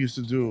stuff we used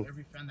to do.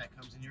 Every fan that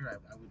comes in here,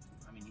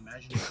 I mean,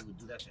 imagine if we would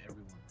do that to everyone.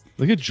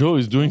 Look at Joe.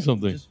 He's doing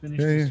something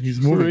Yeah,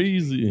 he's moving.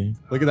 crazy.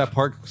 Look at that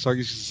park Sarkis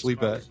used to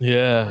sleep at.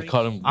 Yeah, I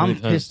caught him. I'm many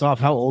times. pissed off.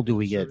 How old do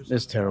we get?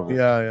 It's terrible.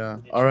 Yeah.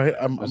 All right,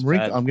 That's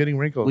bad. I'm getting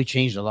wrinkled. We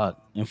changed a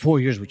lot. In 4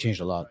 years, we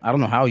changed a lot. I don't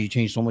know how you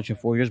changed so much in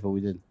 4 years, but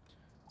we did.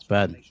 It's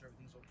bad.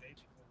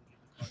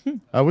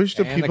 I wish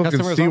the And the people could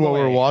customer's see on the what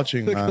we're way.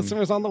 watching, The man.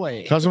 customer's on the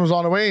way. Customers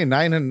on the way.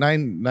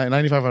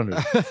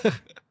 9,500.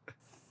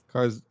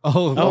 Cars.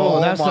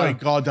 Oh, that's my a-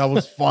 god, that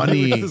was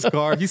funny. This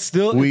car. He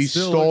still. We it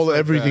still stole looks like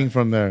everything that.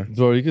 from there.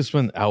 Bro, you could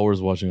spend hours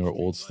watching our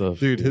old stuff.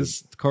 Dude,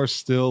 his car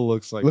still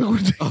looks like. Look, we're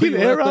Oh, taking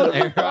he air let out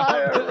the of the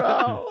tire.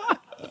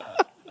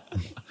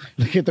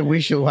 Look at the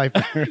windshield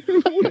wiper.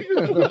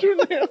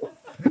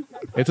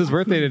 It's his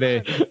birthday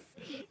today.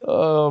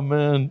 Oh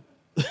man,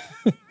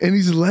 And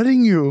he's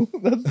letting you.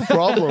 That's the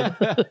problem.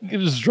 you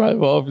can just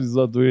drive off. He's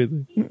not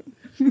doing anything.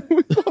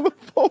 On the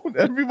phone,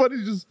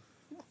 everybody's just.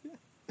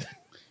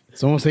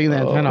 Someone's taking the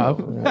antenna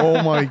up.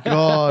 Oh my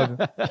god.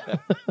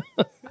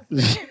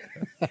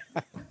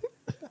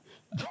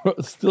 Bro,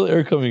 still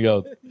air coming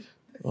out.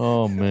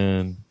 Oh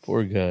man,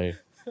 poor guy.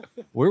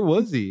 Where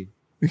was he?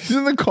 He's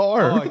in the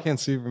car. Oh, I can't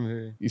see from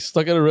here. He's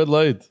stuck at a red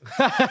light.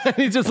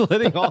 He's just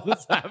letting all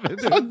this happen.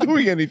 He's not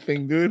doing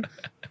anything, dude.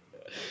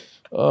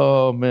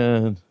 Oh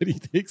man. And he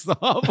takes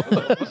off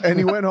And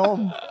he went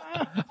home.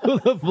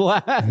 with a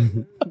flat.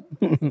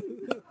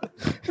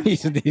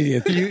 He's an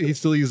idiot. He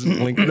still uses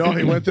blinker. No,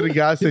 he went to the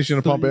gas station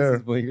to Still pump uses air.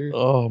 Blinker.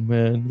 Oh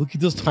man. Look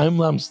at this time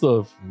lapse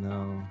stuff.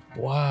 No.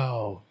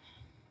 Wow.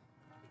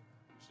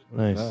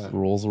 Nice. that?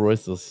 Rolls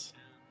Royces.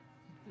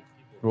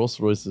 Rolls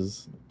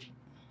Royces.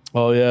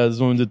 Oh yeah, this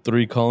one did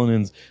 3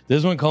 Cullinans.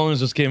 This one Cullinans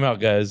just came out,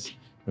 guys.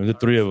 We did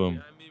 3 of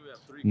them.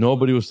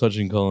 Nobody was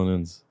touching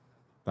Cullinans.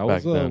 That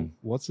back was then.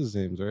 what's his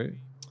name's, right?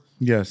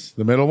 Yes,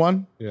 the middle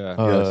one. Yeah.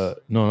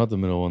 No, not the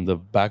middle one. The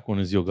back one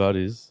is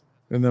Yogati's.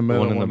 And the The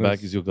middle one in the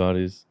back is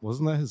Yogati's.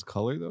 Wasn't that his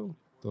color though?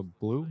 The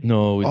blue.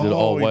 No, we did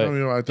all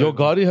white. Yo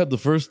Gotti had the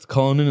first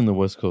colony in the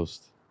West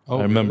Coast. Oh,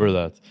 I remember really?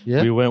 that.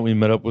 Yeah. We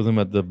met up with him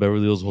at the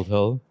Beverly Hills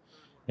Hotel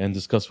and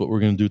discussed what we're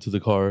going to do to the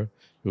car.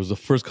 It was the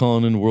first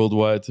colony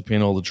worldwide to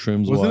paint all the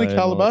trims Wasn't white it and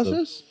all that stuff.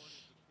 Calabasas?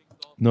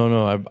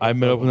 No. I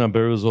met up with him at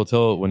Beverly Hills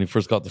Hotel when he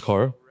first got the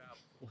car.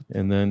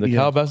 And then the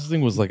Calabasas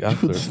thing was like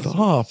after.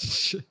 Stop.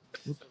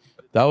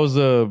 That was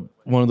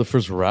one of the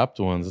first wrapped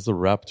ones. It's a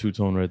wrapped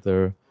two-tone right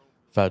there.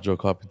 Fat Joe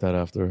copied that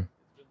after.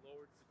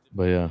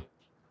 But yeah.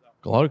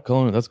 A lot of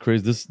Cullinan. That's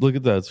crazy. Look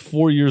at that. It's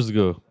 4 years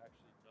ago.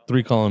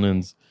 3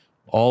 Cullinans.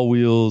 All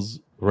wheels,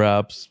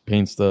 wraps,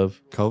 paint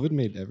stuff. COVID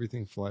made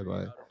everything fly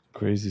by.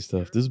 Crazy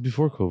stuff. This is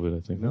before COVID,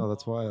 I think. No,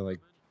 that's why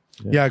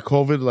Yeah,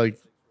 COVID, like,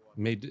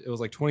 made it was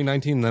like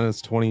 2019, then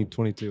it's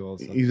 2022. All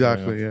of a sudden.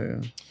 exactly.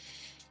 Yeah.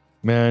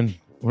 Man,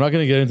 we're not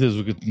going to get into this.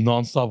 We could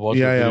nonstop watch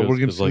Yeah, videos we're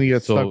just 'cause, gonna like, get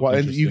it's so stuck.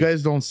 And you interesting.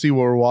 guys don't see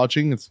what we're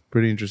watching. It's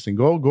pretty interesting.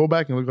 Go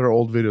back and look at our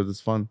old videos.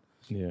 It's fun.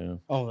 Yeah.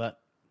 Oh, that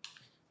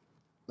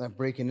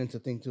breaking into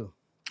thing too.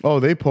 Oh,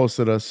 they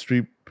posted us,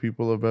 Street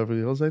People of Beverly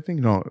Hills, I think.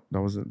 No,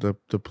 that wasn't the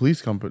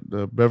police company.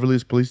 The Beverly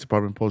Hills Police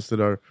Department posted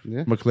our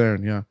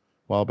McLaren, a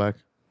while back.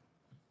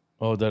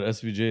 Oh, that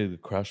SVJ, the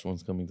crashed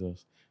one's coming to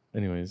us.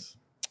 Anyways,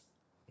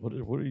 what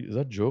are you? Is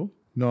that Joe?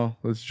 No,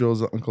 it's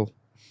Joe's uncle.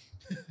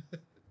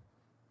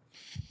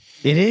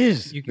 It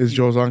is. It's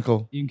Joe's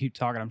uncle. You can keep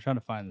talking. I'm trying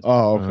to find this.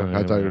 Oh, okay.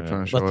 I thought you were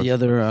trying to show But us. the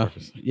other,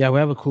 we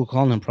have a cool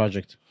Colin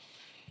project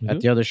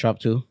at the other shop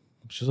too.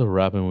 It's just a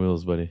wrapping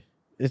wheels, buddy.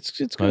 It's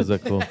Why is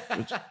good. that cool?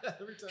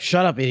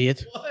 Shut up,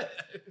 idiot.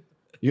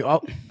 You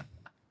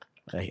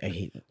I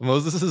hate it.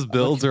 Moses'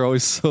 builds are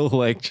always so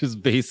like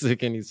just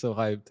basic, and he's so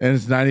hyped. And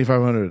it's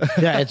 9,500.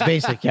 Yeah, it's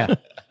basic. Yeah,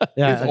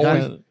 yeah.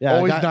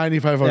 Always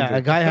 9,500. Yeah,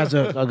 a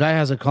guy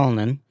has a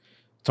Cullinan.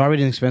 It's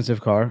already an expensive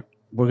car.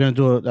 We're gonna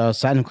do a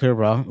satin clear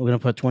bra. We're gonna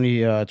put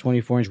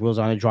 24-inch wheels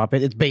on it. Drop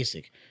it. It's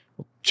basic.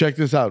 Check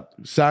this out.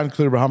 Sound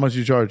clear, but how much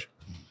you charge?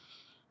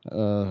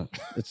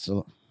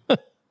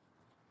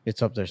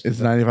 It's up there. It's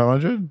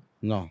 9,500.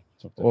 No,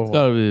 it's up there. It's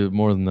got to be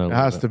more than that. It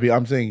has to be.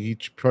 I'm saying he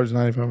charges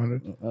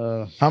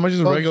 9,500. How much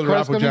is a Oh, regular car's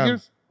wrap with coming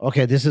jams?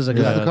 Okay, this is a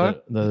Yeah, good car?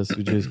 that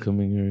SVJ is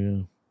coming here.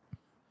 Yeah.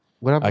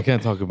 What happened? I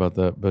can't talk about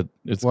that, but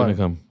it's Why? gonna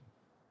come.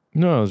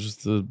 No, it's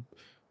just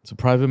it's a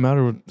private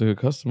matter with the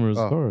customer's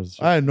Oh. cars.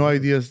 I had no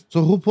idea.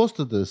 So who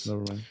posted this?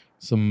 Never mind.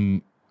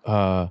 Some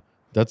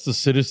that's the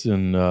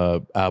Citizen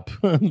app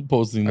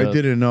posting that. I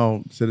didn't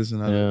know Citizen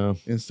had Yeah,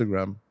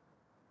 Instagram.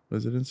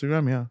 Was it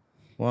Instagram? Yeah.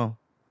 Wow.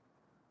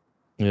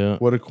 yeah,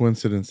 What a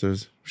coincidence.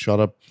 There's shut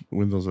up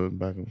windows on the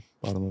back and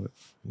bottom of it.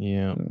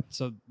 yeah,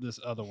 So this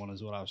other one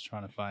is what I was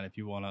trying to find. If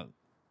you want to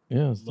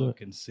yeah. Let's do it.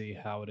 look and see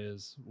how it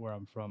is where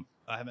I'm from.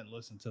 I haven't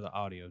listened to the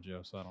audio,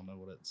 Joe, so I don't know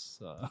what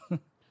it's.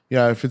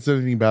 Yeah, if it's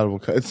anything bad, we'll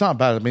cut. It's not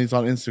bad. I mean, it's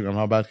on Instagram.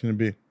 How bad can it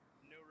be?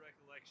 No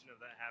recollection of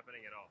that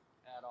happening at all.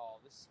 At all.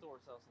 This store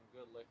sells some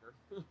good liquor.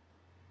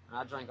 And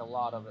I drank a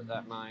lot of it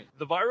that night.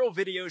 The viral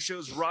video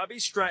shows Robbie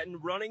Stratton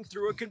running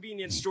through a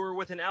convenience store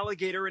with an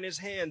alligator in his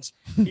hands.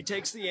 He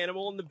takes the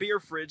animal in the beer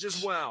fridge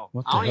as well.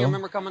 What the I don't even hell?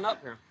 remember coming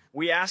up here.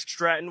 We asked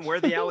Stratton where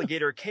the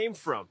alligator came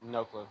from.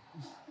 No clue.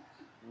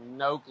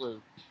 No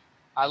clue.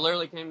 I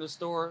literally came to the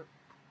store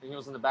and he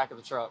was in the back of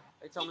the truck.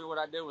 They told me what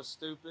I did was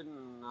stupid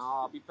and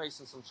I'll be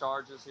facing some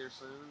charges here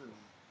soon and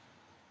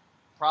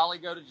probably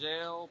go to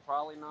jail,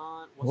 probably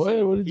not. We'll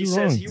see. What did He you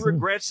says wrong? he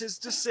regrets his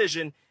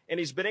decision and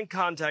he's been in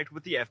contact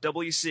with the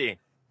FWC.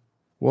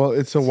 Well,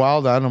 it's a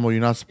wild animal. You're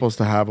not supposed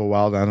to have a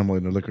wild animal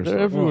in the liquor They're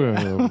store. everywhere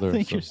I over don't there.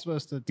 think so. you're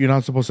supposed to. You're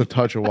not supposed to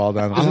touch a wild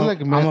animal. Isn't it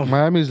like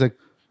Miami is like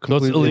No,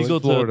 it's completely illegal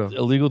Florida.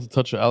 to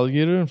touch an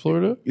alligator in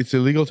Florida. It's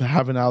illegal to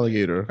have an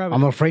alligator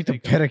I'm afraid to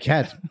pet a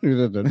cat.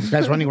 This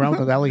guy's running around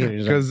with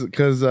alligators.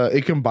 because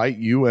it can bite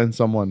you and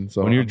someone.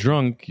 So When you're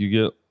drunk, you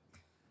get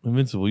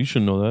invincible. You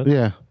should know that.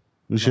 Yeah,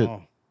 we should.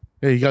 No,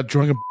 yeah, you got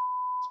drunk.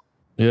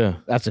 Yeah,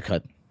 that's a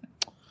cut.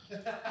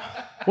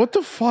 What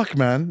the fuck,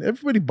 man?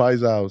 Everybody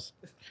buys a house.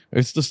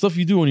 it's the stuff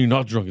you do when you're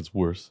not drunk. It's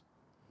worse.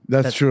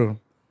 That's true.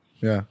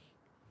 Yeah.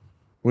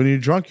 When you're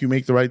drunk, you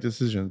make the right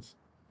decisions.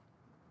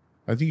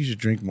 I think you should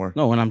drink more.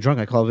 No, when I'm drunk,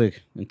 I call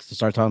Vic and to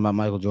start talking about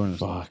Michael Jordan.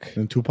 Fuck.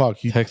 And Tupac,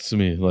 he Texts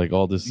me like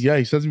all this. yeah,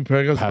 he sends me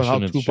paragraphs about how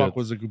Passionate Tupac shit.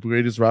 was the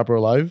greatest rapper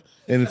alive,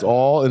 and it's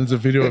a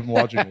video of him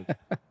watching it.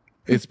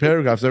 It's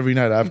paragraphs every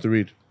night I have to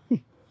read.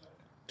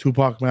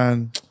 Tupac,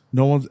 man,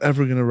 no one's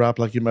ever gonna rap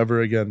like him ever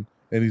again.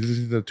 And he's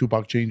listening to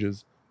Tupac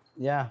changes.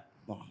 Yeah.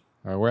 All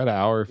right, we're at an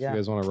hour. If Yeah. you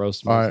guys want to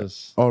roast All right.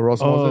 Moses, Oh,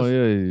 roast Oh Moses?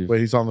 yeah, Wait,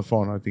 he's on the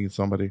phone. I think it's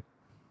somebody.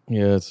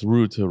 yeah. It's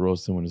rude to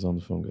roast him when he's on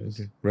the phone,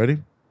 guys. Ready?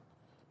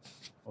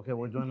 Okay,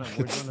 we're doing a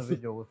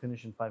video. We'll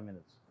finish in 5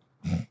 minutes.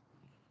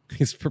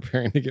 he's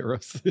preparing to get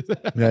roasted.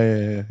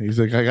 Yeah. He's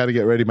like, I gotta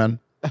get ready, man.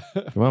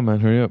 Come on, man,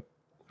 hurry up.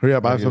 Hurry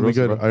up, I have Get something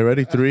roasted, good. bro. Are you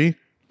ready? 3,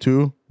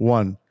 2,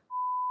 1.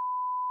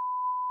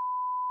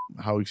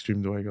 How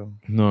extreme do I go?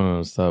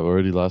 No, stop.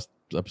 Already last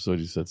episode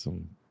you said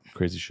some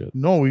crazy shit.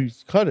 No, we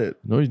cut it.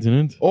 No, you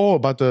didn't. Oh,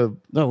 about the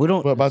No, we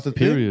don't. about the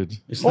thing? Period.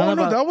 It's Oh not no,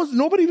 about, that was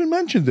nobody even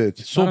mentioned it.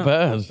 It's so not-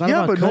 bad. it's not Yeah,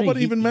 about but cutting.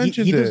 nobody even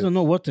mentioned he it. doesn't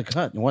know what to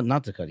cut and what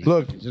not to cut. He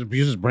Look. just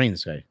use his brain.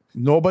 This guy.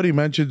 Nobody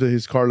mentioned that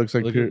his car looks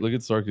like. Look at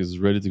Sarkis is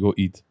ready to go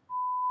eat.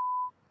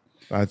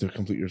 I have to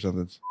complete your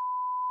sentence.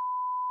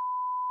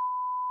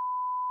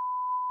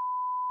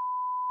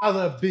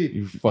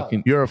 You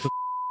fucking. You're a.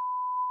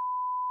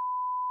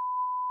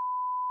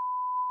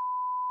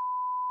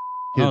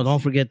 No, don't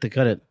forget to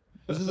cut it.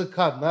 This is a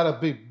cut, not a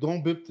beep.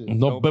 Don't beep this.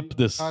 No bip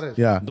this. Cut it.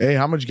 Yeah. Hey,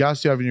 how much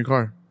gas do you have in your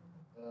car?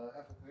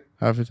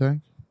 Half a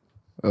tank.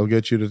 I'll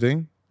get you the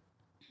thing.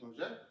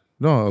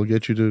 No, I'll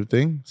get you the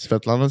thing.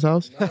 Svetlana's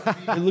house.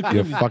 Look at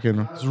You're him.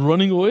 fucking. He's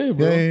running away,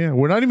 bro. Yeah.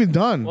 We're not even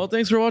done. Well,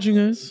 thanks for watching,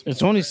 guys.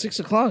 It's only 6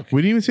 o'clock.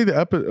 We didn't even say the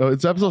episode.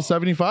 It's episode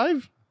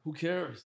 75. Who cares?